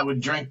done, I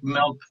would drink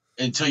milk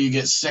until you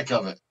get sick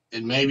of it,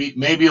 and maybe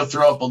you'll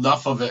throw up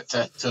enough of it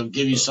to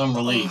give you some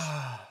relief.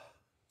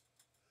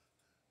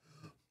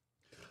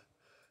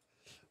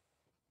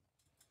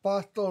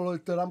 Foster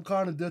looked at, I'm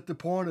kind of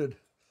disappointed.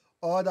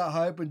 All that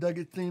hype and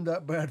doesn't seem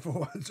that bad for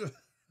once.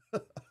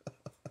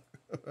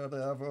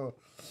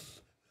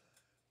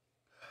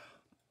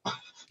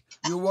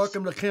 You're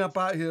welcome to camp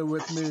out here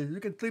with me.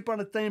 You can sleep on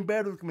the same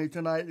bed with me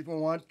tonight if you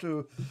want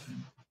to.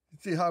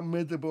 See how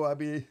miserable I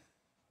be.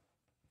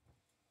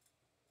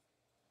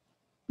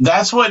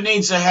 That's what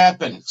needs to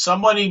happen.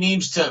 Somebody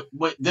needs to.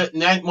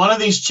 One of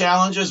these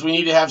challenges, we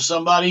need to have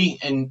somebody,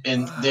 and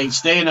they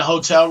stay in a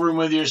hotel room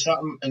with you or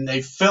something, and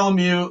they film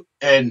you.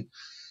 And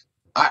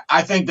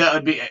I think that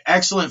would be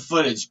excellent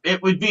footage.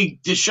 It would be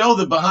to show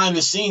the behind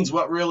the scenes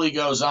what really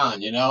goes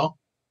on. You know.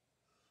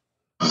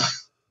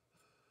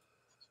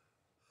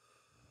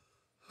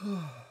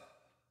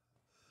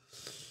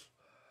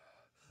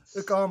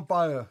 It's on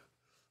fire.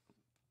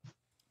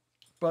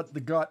 But the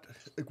gut,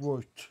 it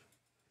worked.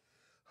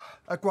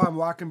 That's why I'm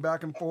walking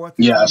back and forth.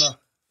 Yes.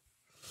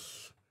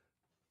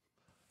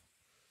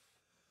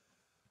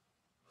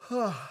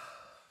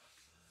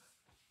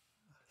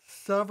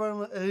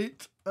 7,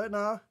 8 right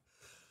now.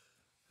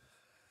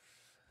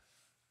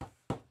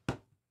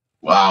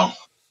 Wow.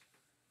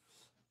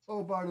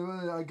 Oh, by the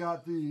way, I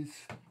got these.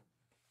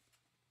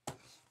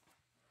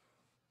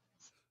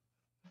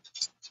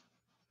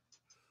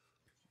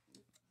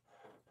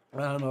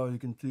 I don't know if you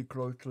can see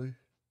closely.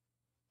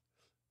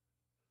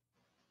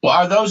 Well,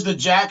 are those the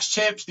Jack's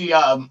chips? Those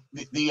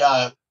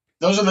are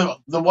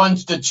the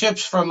ones, the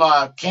chips from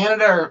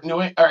Canada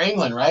or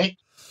England, right?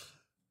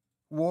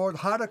 World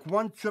Hottest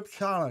One Chip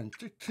Challenge.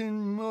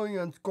 16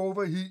 million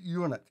Scoville heat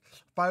units.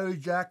 Fiery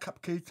Jack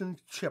Cupcake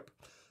chip.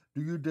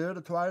 Do you dare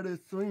to try this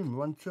stream?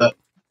 One chip.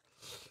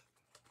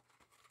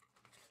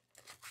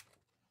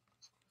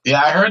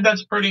 Yeah, I heard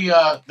that's pretty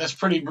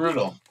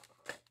brutal.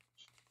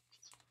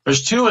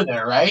 There's 2 in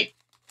there, right?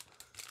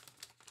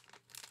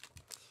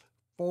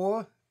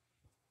 4.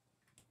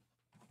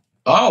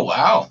 Oh,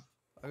 wow.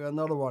 I got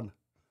another one.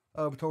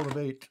 I have a total of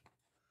 8.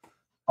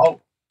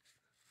 Oh.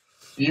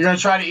 You're going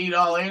to try to eat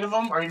all 8 of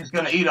them, or are you just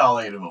going to eat all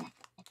 8 of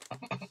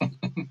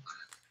them?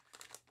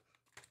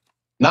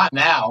 Not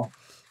now.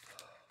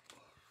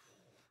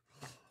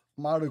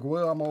 Might as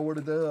well. I'm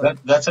already there.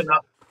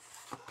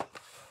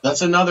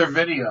 That's another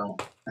video.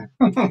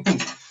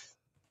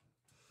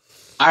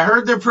 I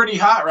heard they're pretty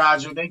hot,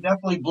 Roger. They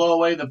definitely blow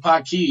away the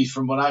Pakis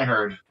from what I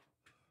heard.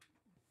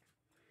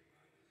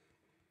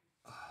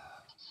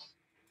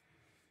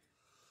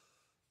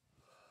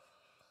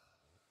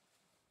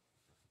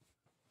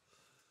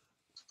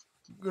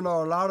 You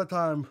know, a lot of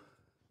time,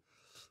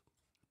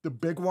 the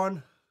big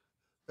one,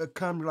 it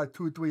comes like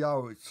 2 or 3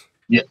 hours.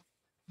 Yeah.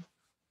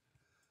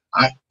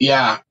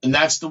 Yeah, and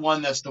that's the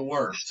one that's the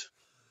worst.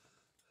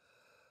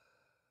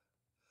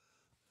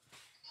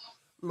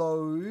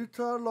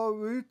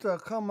 Loretta,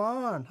 come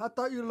on. I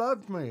thought you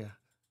loved me.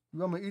 You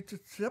want me to eat your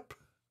chip?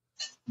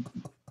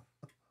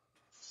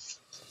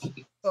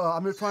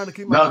 I'm just trying to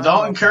keep my No,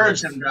 don't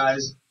encourage him,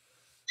 guys.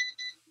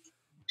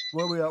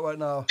 Where are we at right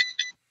now?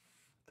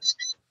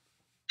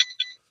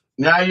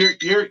 Now you're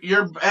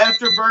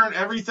afterburn.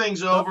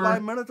 Everything's over.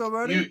 5 minutes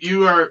already.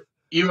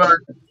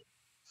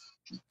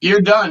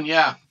 You're done.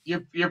 Yeah,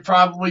 you're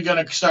probably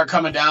gonna start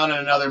coming down in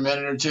another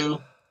minute or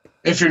two,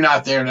 if you're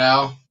not there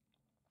now.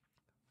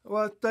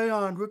 Well, stay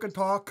on. We can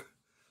talk.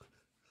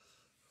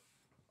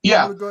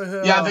 Yeah,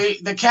 yeah.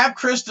 The cap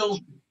crystals.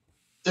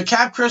 The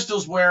cap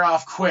crystals wear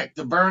off quick.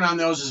 The burn on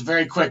those is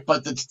very quick,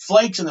 but the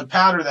flakes and the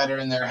powder that are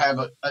in there have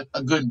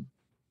a good,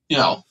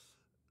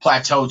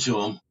 plateau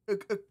to them.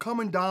 It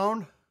coming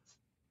down.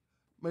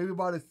 Maybe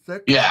about a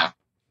 6. Yeah.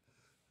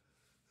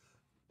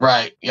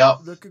 Right. Yep.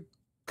 Look at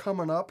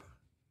coming up.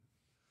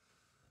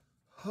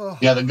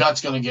 Yeah, the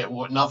gut's gonna get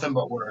nothing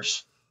but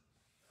worse.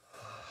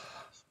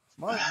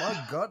 My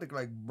gut is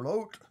like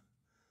bloat.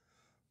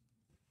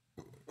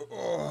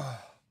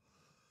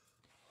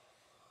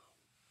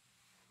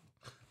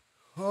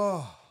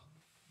 Oh.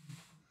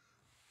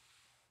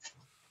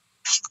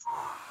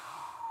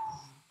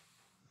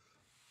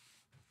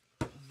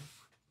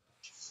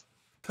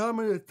 Tell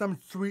me some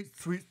sweet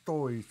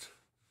stories.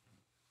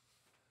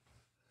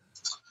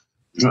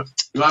 You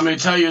want me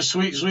to tell you a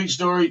sweet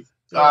story?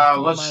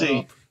 Let's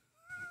see.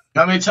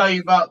 Let me tell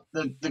you about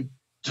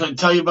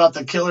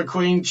the Killer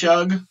Queen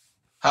chug.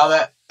 How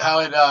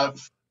it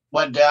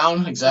went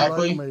down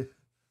exactly.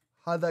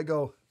 How'd that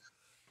go?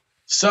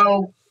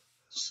 So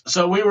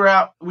we were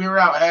out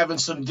having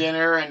some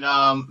dinner,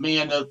 and me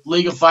and the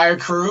League of Fire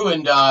crew,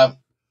 and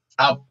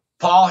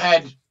Paul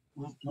had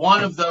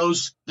one of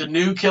those, the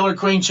new Killer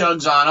Queen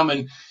chugs on him,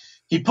 and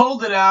he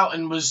pulled it out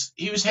and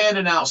he was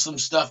handing out some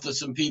stuff to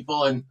some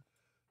people, and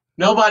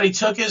nobody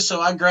took it,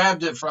 so I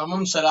grabbed it from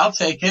him, said, I'll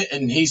take it,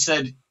 and he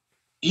said,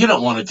 you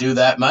don't want to do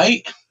that,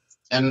 mate.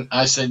 And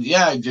I said,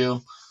 yeah, I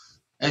do.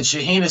 And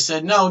Shahina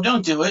said, no,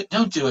 don't do it.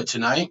 Don't do it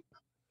tonight.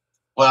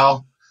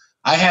 Well,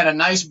 I had a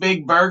nice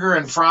big burger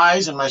and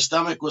fries, and my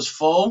stomach was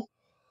full.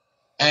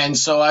 And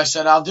so I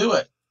said, I'll do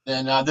it.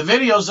 And the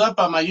video's up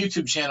on my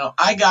YouTube channel.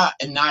 I got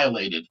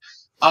annihilated.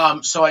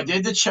 So I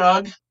did the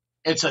chug.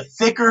 It's a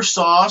thicker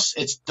sauce.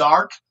 It's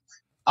dark.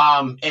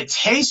 It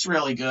tastes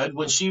really good.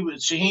 When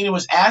Shahina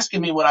was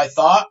asking me what I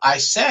thought, I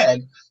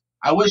said,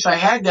 I wish I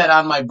had that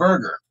on my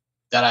burger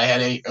that I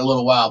had ate a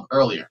little while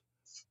earlier.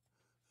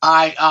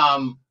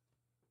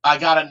 I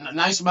got a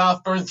nice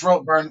mouth burn,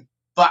 throat burn,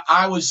 but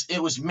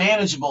it was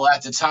manageable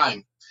at the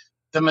time.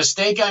 The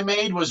mistake I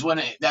made was when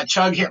that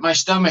chug hit my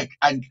stomach,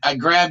 I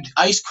grabbed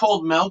ice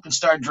cold milk and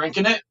started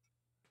drinking it.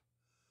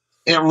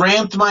 It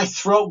ramped my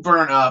throat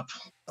burn up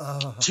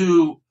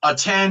to a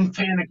 10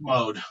 panic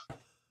mode.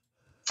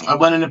 I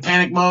went into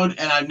panic mode,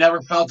 and I've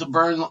never felt a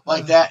burn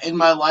like that in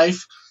my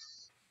life.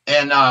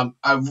 And I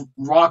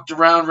walked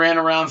around, ran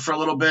around for a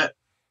little bit.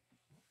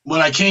 When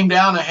I came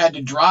down, I had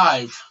to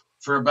drive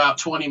for about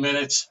 20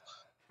 minutes,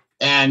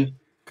 and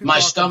my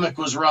stomach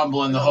was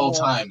rumbling the whole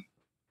time.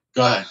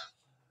 Go ahead.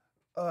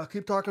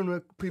 Keep talking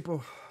with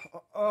people.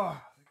 Go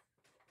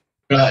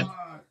ahead.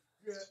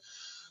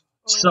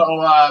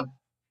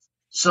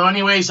 So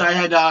anyways,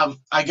 I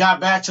got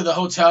back to the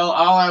hotel.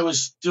 All I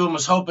was doing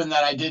was hoping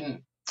that I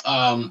didn't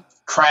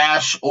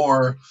crash,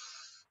 or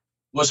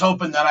was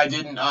hoping that I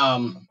didn't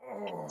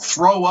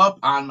throw up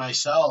on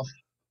myself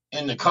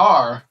in the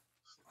car.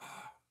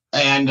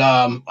 And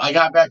I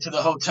got back to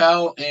the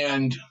hotel,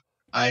 and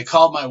I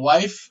called my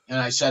wife, and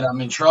I said,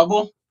 I'm in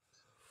trouble.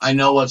 I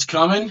know what's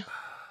coming,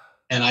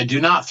 and I do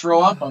not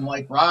throw up. I'm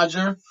like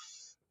Roger.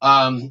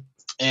 And,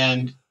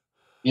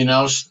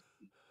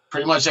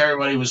 pretty much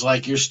everybody was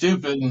like, you're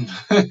stupid.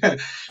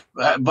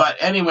 But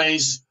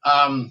anyways,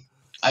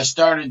 I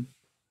started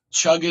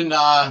chugging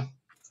half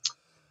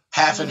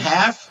and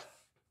half.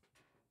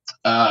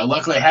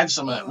 Luckily, I had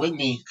some of that with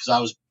me because I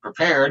was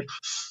prepared.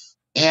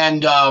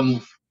 And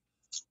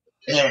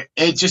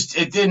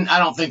it didn't, I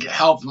don't think it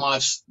helped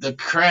much. The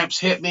cramps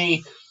hit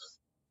me.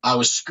 I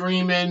was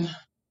screaming.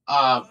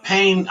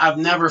 Pain I've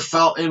never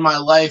felt in my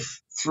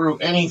life through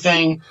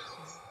anything.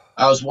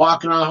 I was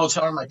walking around the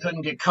hotel room. I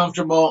couldn't get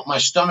comfortable. My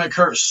stomach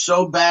hurt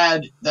so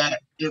bad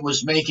that it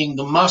was making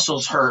the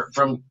muscles hurt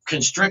from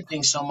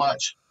constricting so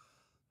much.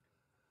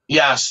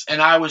 Yes,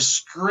 and I was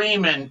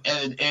screaming,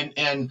 and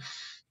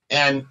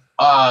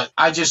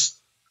I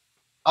just,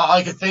 all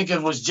I could think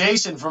of was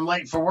Jason from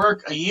Late for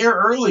Work a year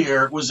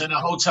earlier was in a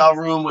hotel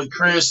room with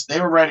Chris. They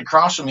were right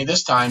across from me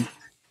this time.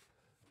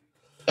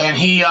 And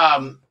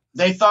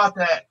they thought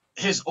that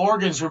his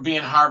organs were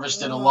being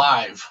harvested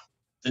alive.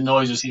 The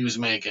noises he was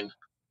making.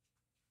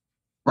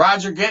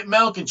 Roger, get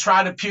milk and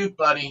try to puke,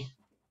 buddy.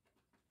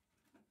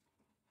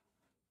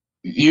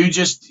 You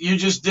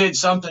just did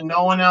something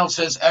no one else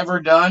has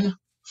ever done,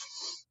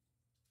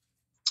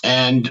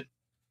 and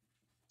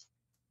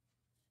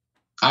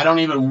I don't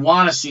even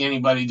want to see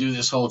anybody do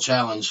this whole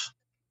challenge.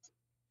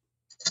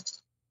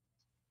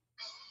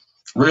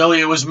 Really,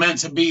 it was meant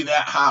to be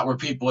that hot where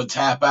people would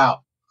tap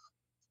out.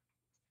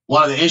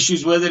 One of the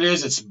issues with it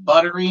is it's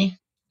buttery,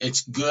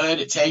 it's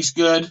good, it tastes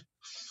good,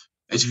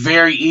 it's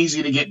very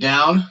easy to get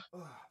down.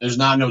 There's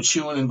not no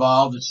chewing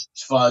involved. It's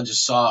fudge,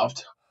 it's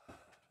soft.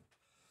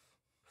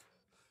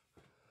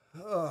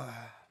 Oh,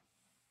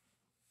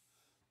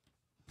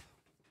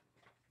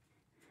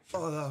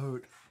 that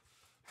hurt.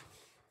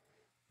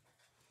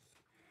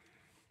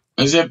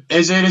 Is it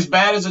as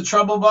bad as a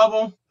trouble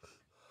bubble?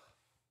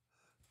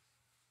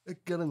 It's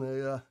getting there,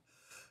 yeah.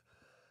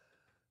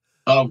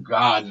 Oh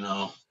God,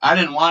 no! I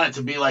didn't want it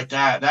to be like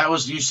that. That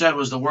was, you said,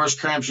 was the worst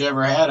cramps you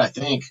ever had, I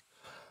think.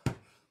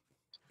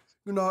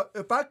 You know,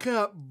 if I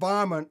can't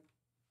vomit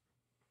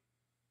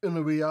in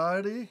the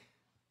reality,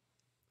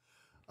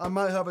 I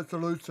might have a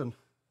solution.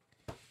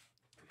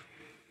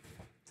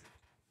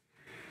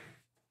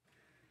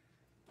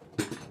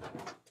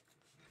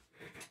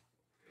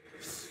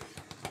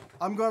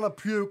 I'm gonna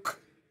puke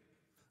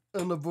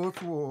in the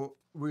virtual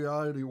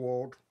reality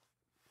world.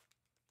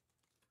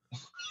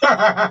 Okay,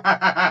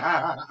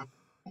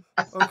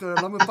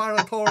 let me find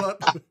a toilet.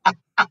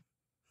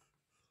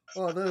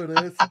 Oh, there it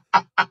is.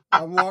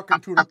 I'm walking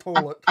to the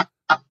toilet.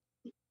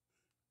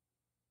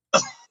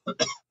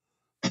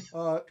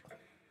 Alright.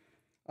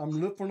 I'm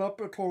lifting up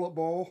the toilet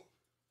bowl.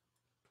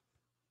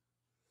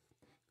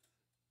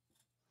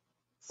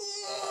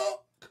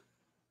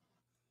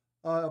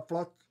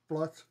 Flush,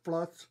 flush,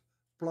 flush,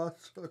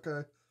 flush.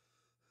 Okay.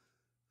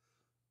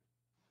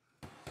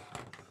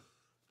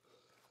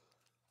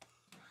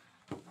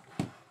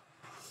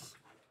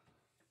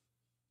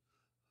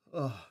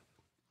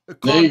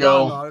 It There you calmed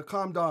down go. now. It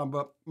calmed down,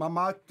 but my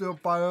mouth still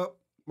fire up.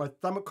 My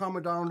stomach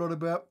calming down a little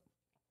bit.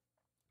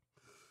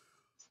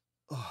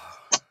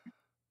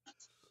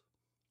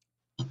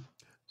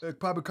 It'll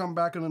probably come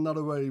back in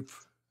another wave.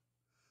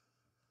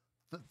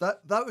 That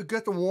would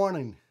get the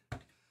warning.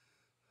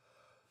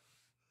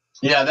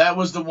 Yeah, that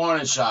was the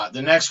warning shot.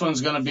 The next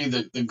one's gonna be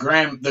the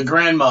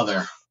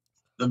grandmother,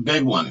 the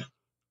big one.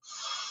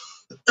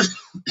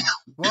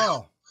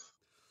 Well,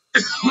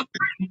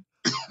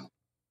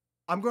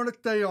 I'm gonna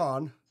stay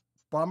on,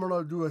 but I'm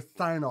gonna do a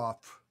sign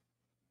off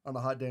on the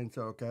Hot Dance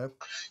Show, okay?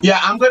 Yeah,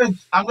 I'm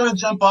gonna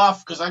jump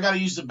off because I gotta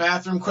use the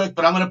bathroom quick.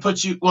 But I'm gonna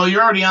put you. Well,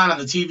 you're already on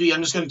the TV.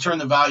 I'm just gonna turn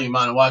the volume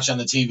on and watch on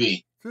the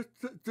TV. Just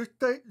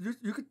stay.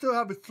 You can still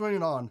have the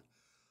screen on.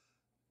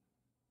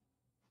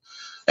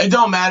 It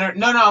don't matter.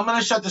 No, I'm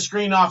gonna shut the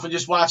screen off and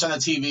just watch on the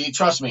TV.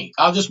 Trust me,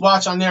 I'll just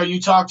watch on there.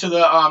 You talk to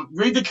the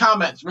read the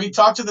comments.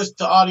 Talk to the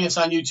audience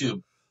on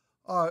YouTube.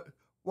 All right.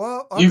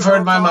 Well, You've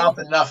heard my mouth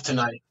enough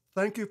tonight.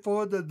 Thank you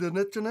for the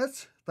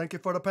donitiousness. Thank you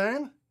for the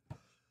pain.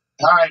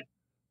 All right,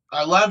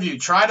 I love you.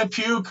 Try to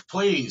puke,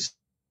 please.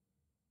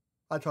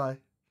 I try.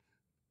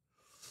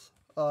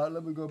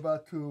 Let me go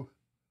back to.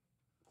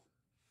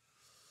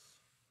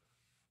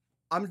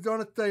 I'm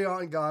gonna stay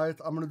on, guys.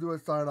 I'm gonna do a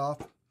sign off.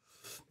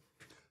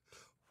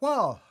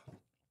 Well,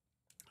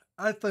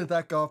 I think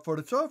that's all for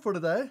the show for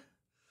today.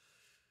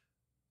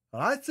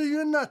 And I see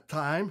you next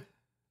time.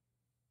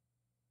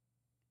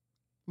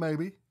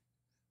 Maybe.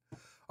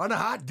 On the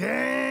Hot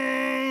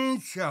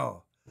Dance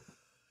Show.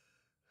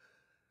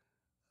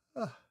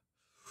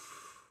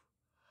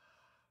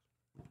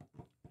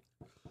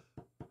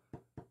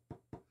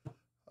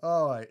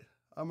 All right.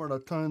 I'm gonna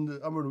turn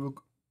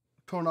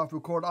off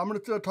record. I'm gonna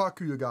still talk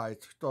to you guys.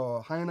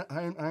 So hang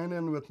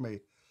in with me.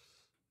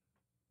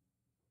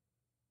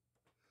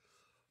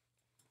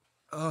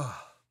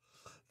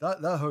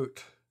 That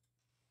hurt.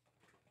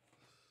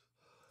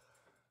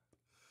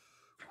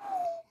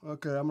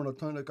 Okay, I'm gonna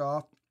turn it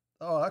off.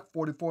 Oh, that's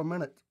 44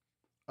 minutes.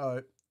 All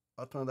right,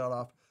 I'll turn that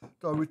off.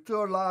 So we're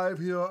still live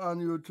here on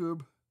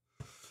YouTube.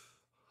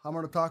 I'm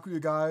gonna talk to you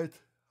guys.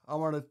 I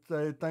want to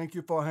say thank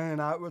you for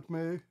hanging out with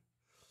me.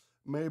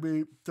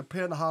 Maybe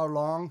depend how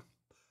long,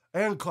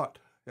 and cut.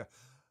 Yeah,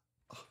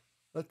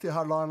 let's see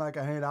how long I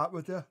can hang out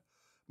with you.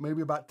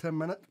 Maybe about 10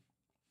 minutes.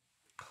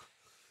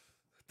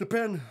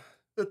 Depend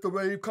if the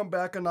wave come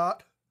back or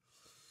not.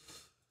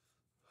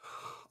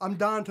 I'm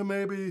down to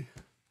maybe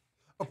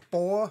a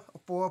 4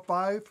 or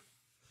 5.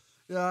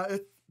 Yeah,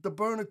 the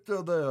burn is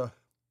still there.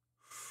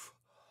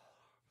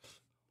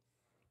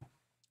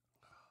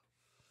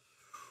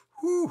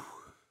 Whew.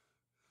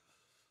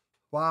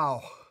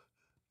 Wow.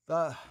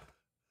 That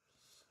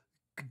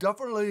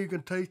definitely you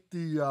can taste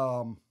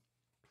the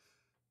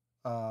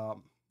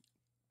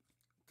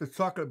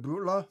chocolate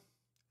brutla.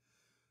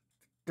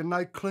 The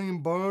nice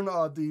clean burn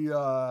of the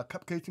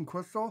cupcakes and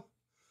crystal.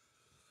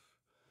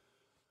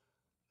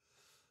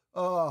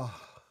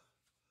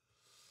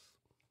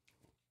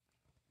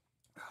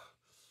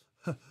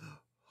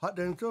 Hot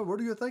damn sure. What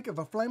do you think of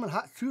a flaming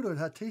hot shooter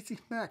that tasty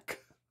snack?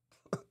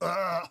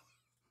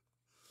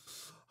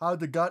 How's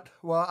the gut?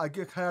 Well, I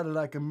just had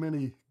like a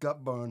mini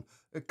gut burn.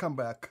 It come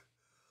back.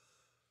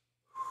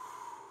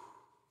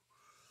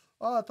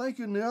 Oh, thank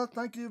you, Neil.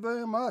 Thank you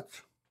very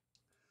much.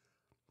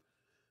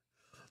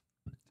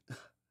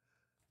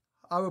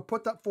 I will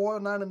put that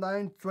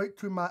 $4.99 straight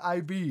to my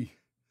IV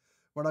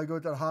when I go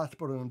to the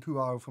hospital in 2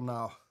 hours from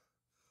now.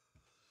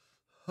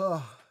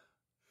 I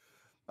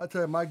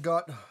tell you, my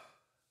gut,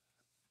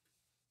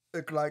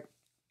 it's like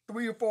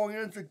 3 or 4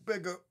 inches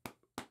bigger.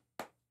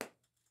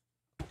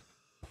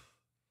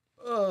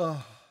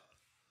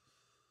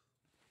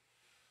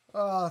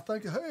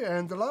 Thank you. Hey,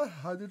 Angela,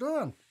 how you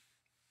doing?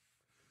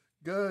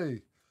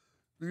 Good.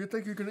 Do you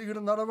think you can eat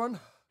another one?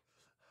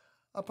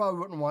 I probably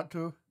wouldn't want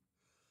to.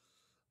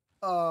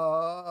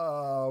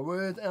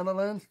 Where's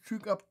Annalyn?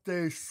 Shoot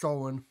upstairs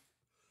sewing.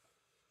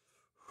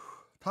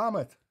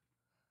 Thomas,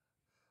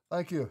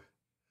 thank you.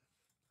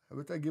 I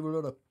wish I give a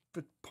little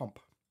fist pump.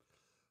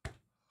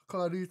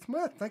 Claudie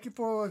Smith, thank you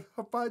for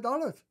her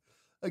 $5.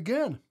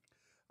 Again,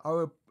 I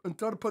will,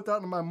 instead of put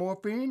that in my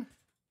morphine,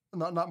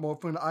 not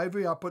morphine,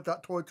 IV, I'll put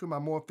that towards to my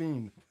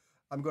morphine.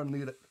 I'm going to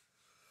need it.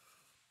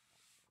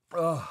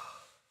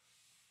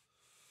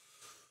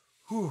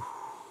 Whew.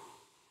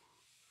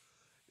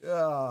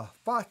 Yeah,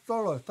 Fast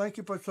Solar, thank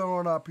you for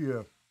showing up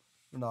here.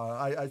 You know,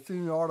 I see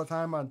you all the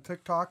time on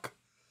TikTok.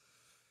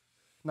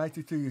 Nice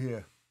to see you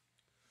here.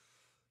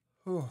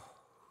 Whew.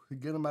 You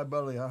get in my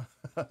belly, huh?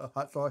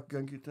 Hot sauce,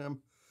 thank you,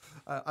 Tim.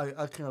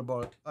 I can't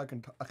about it. I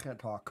can't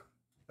talk.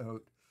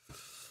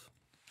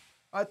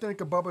 I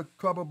think a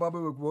trouble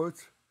bubble was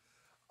worse.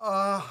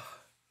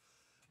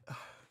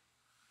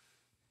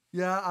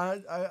 Yeah,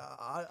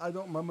 I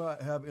don't remember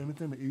I have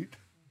anything to eat.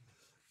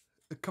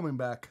 It's coming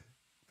back,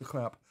 the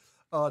cramp.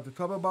 The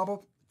trouble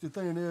bubble, the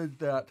thing is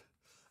that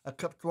I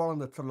kept swallowing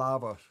the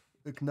saliva.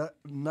 It's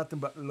nothing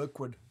but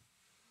liquid.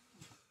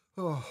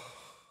 Oh,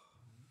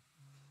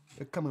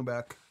 it's coming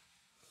back.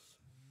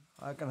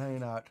 I can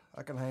hang out.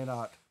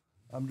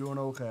 I'm doing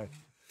okay.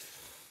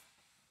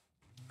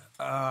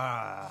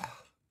 I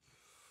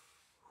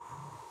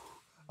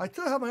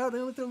still haven't had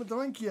anything to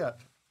drink yet.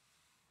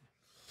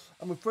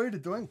 I'm afraid to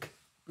drink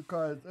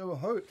because it will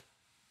hurt.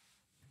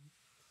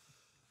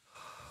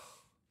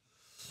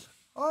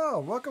 Oh,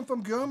 welcome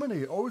from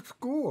Germany, old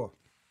school.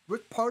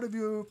 Which part of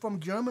you from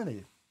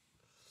Germany?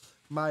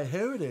 My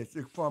heritage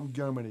is from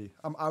Germany.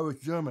 I'm Irish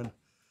German.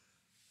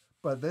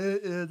 But there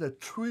is a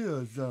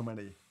trio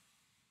Germany.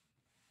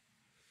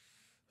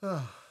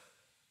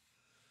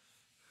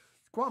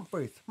 Squamp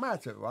face,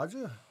 massive,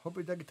 Roger. Hope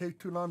it doesn't take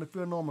too long to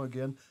feel normal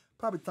again.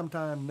 Probably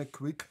sometime next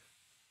week.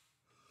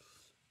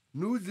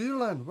 New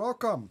Zealand,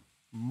 welcome.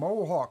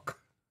 Mohawk.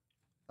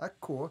 That's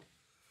cool.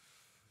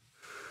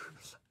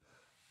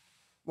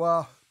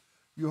 Well,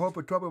 you hope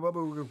a trouble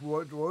bubble was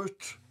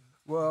worse.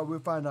 Well, we'll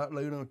find out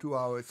later in 2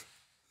 hours.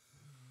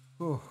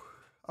 Whew.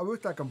 I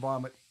wish I could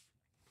vomit.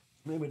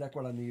 Maybe that's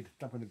what I need,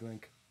 something to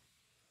drink.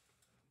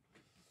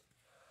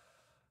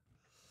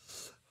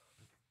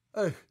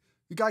 Hey,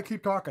 you gotta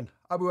keep talking.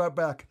 I'll be right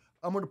back.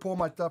 I'm gonna pour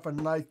myself a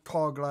nice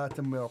tall glass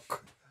of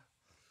milk.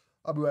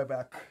 I'll be right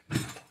back.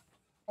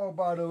 Oh,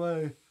 by the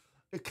way,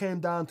 it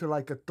came down to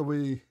like a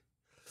 3.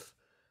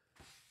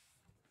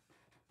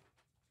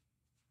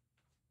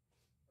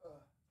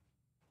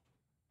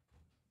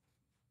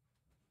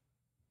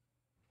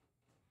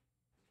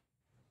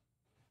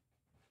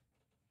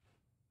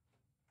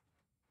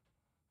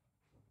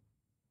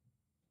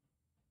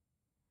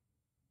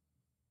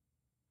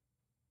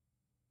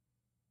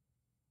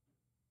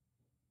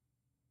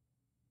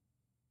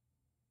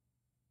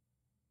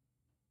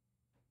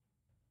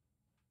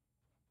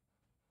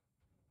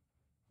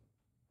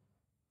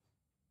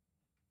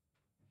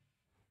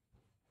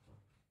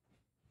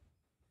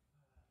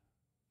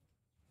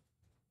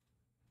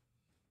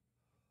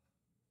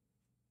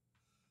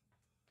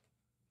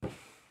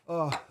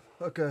 Oh,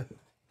 okay.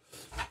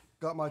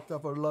 Got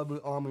myself a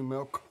lovely almond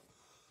milk.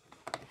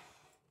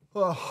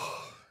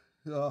 Oh,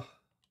 yeah.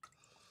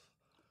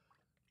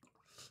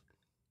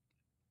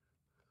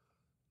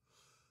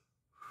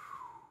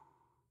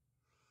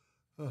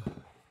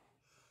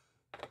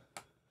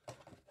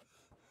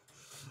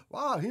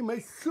 Wow, he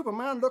makes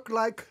Superman look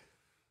like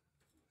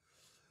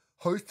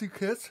Hershey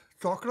Kiss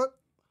chocolate.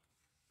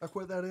 That's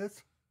what that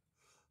is.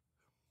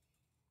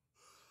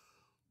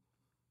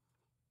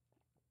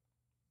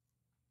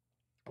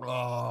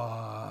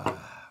 Oh,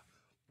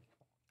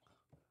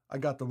 I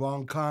got the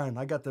wrong kind.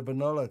 I got the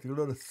vanilla. It's a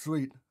little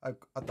sweet. I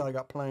thought I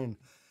got plain,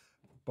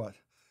 but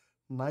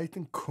nice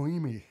and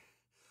creamy.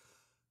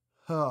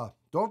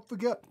 Don't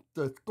forget,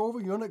 the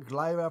Scoville unit is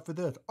live after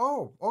this.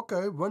 Oh,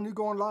 okay. When you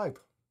going live?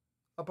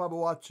 I'll probably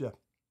watch you.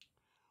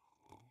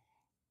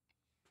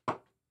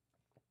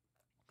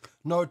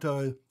 No,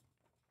 Terry.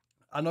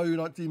 I know you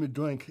don't see me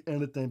drink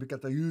anything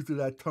because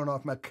I turn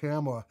off my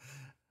camera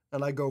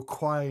and I go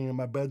crying in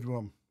my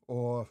bedroom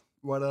or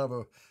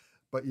whatever.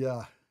 But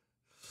yeah,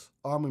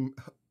 almond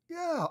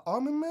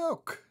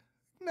milk.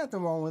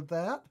 Nothing wrong with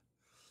that.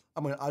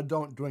 I mean, I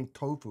don't drink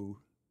tofu.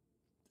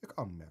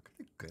 Oh, milk.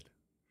 They're good.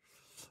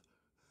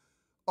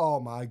 Oh,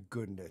 my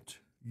goodness.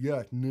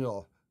 Yes,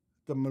 Neil.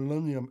 The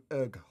Millennium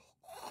Egg.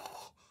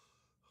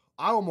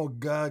 I almost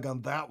gag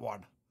on that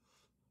one.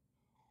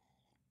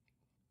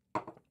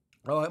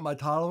 All right, my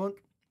tolerance,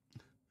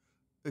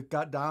 it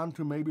got down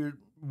to maybe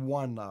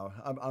 1 now.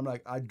 I'm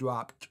like, I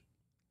dropped.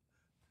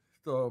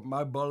 So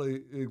my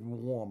belly is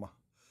warm.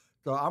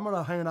 So I'm going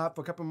to hang out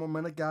for a couple more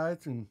minutes,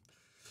 guys. And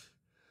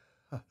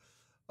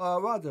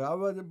Roger, I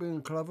wasn't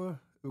being clever.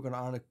 We're going to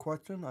honor a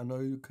question. I know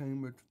you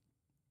came with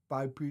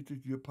 5 pieces.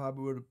 You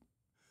probably would have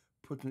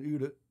put and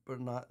eat it, but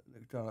not.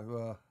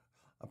 Well,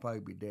 I'll probably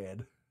be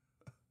dead.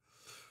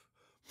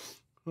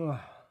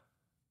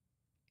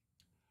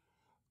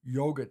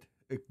 Yogurt,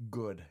 it's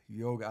good.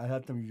 Yogurt. I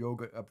had some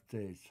yogurt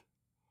upstairs.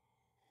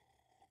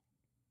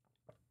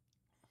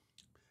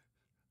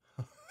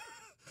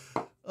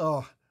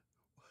 Oh,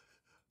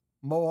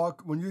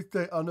 Mohawk, when you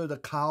say under the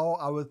cow,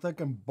 I was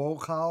thinking bull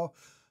cow.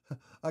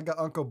 I got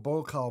Uncle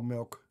Bull Cow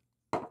milk.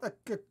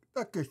 That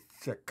gets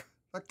sick.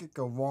 That gets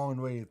the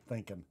wrong way of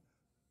thinking.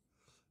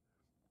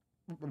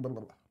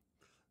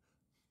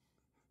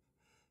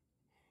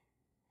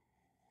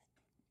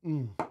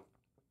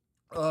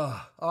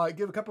 All right,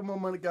 give a couple more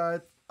minutes,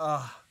 guys.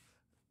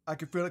 I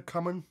can feel it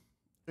coming.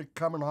 It's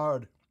coming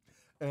hard.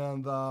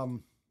 And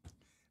I'm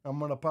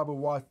going to probably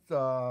watch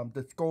the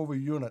Discovery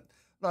Unit.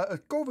 Now,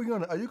 Discovery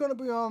Unit, are you going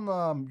to be on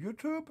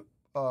YouTube,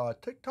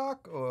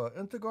 TikTok, or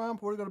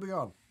Instagram? What are you going to be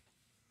on?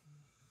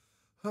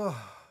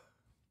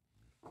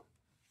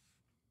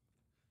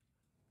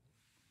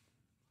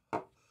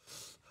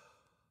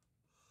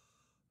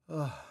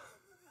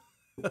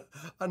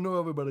 I know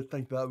everybody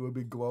thinks that would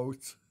be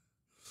gross.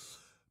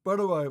 By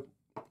the way,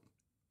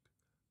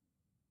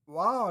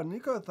 wow,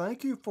 Nico,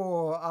 thank you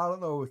for, I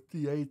don't know what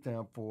CA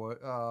stand for,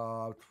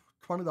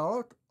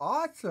 $20?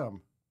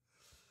 Awesome.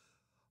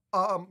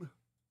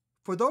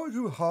 For those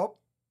who help,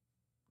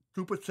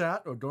 super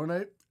chat or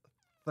donate,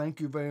 thank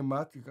you very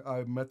much.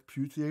 I much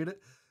appreciate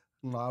it.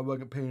 No, I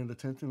wasn't paying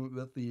attention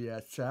with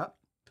the chat.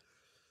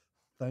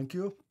 Thank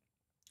you.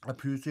 I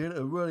appreciate it.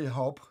 It really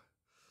helped.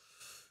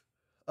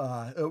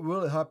 It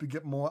really helped you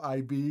get more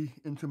IB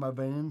into my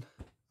vein.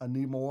 I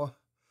need more.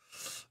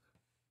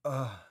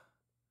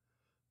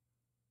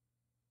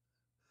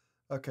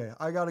 Okay,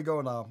 I gotta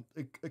go now.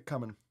 It's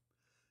coming.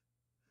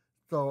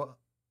 So,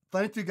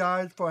 thank you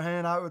guys for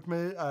hanging out with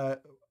me. I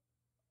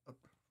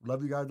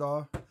love you guys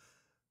all.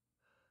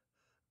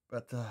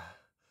 But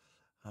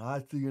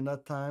I'll see you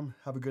next time.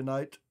 Have a good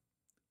night.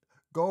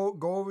 Go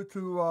over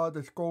to the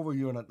Discovery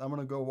Unit. I'm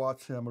gonna go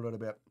watch him a little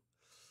bit.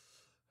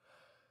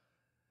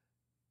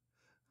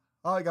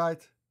 All right,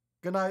 guys.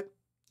 Good night.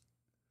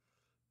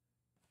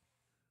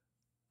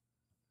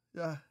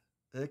 Yeah,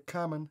 it's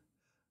coming.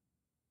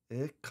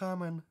 It's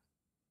coming.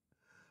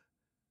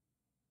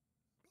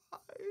 Bye.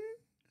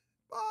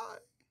 Bye.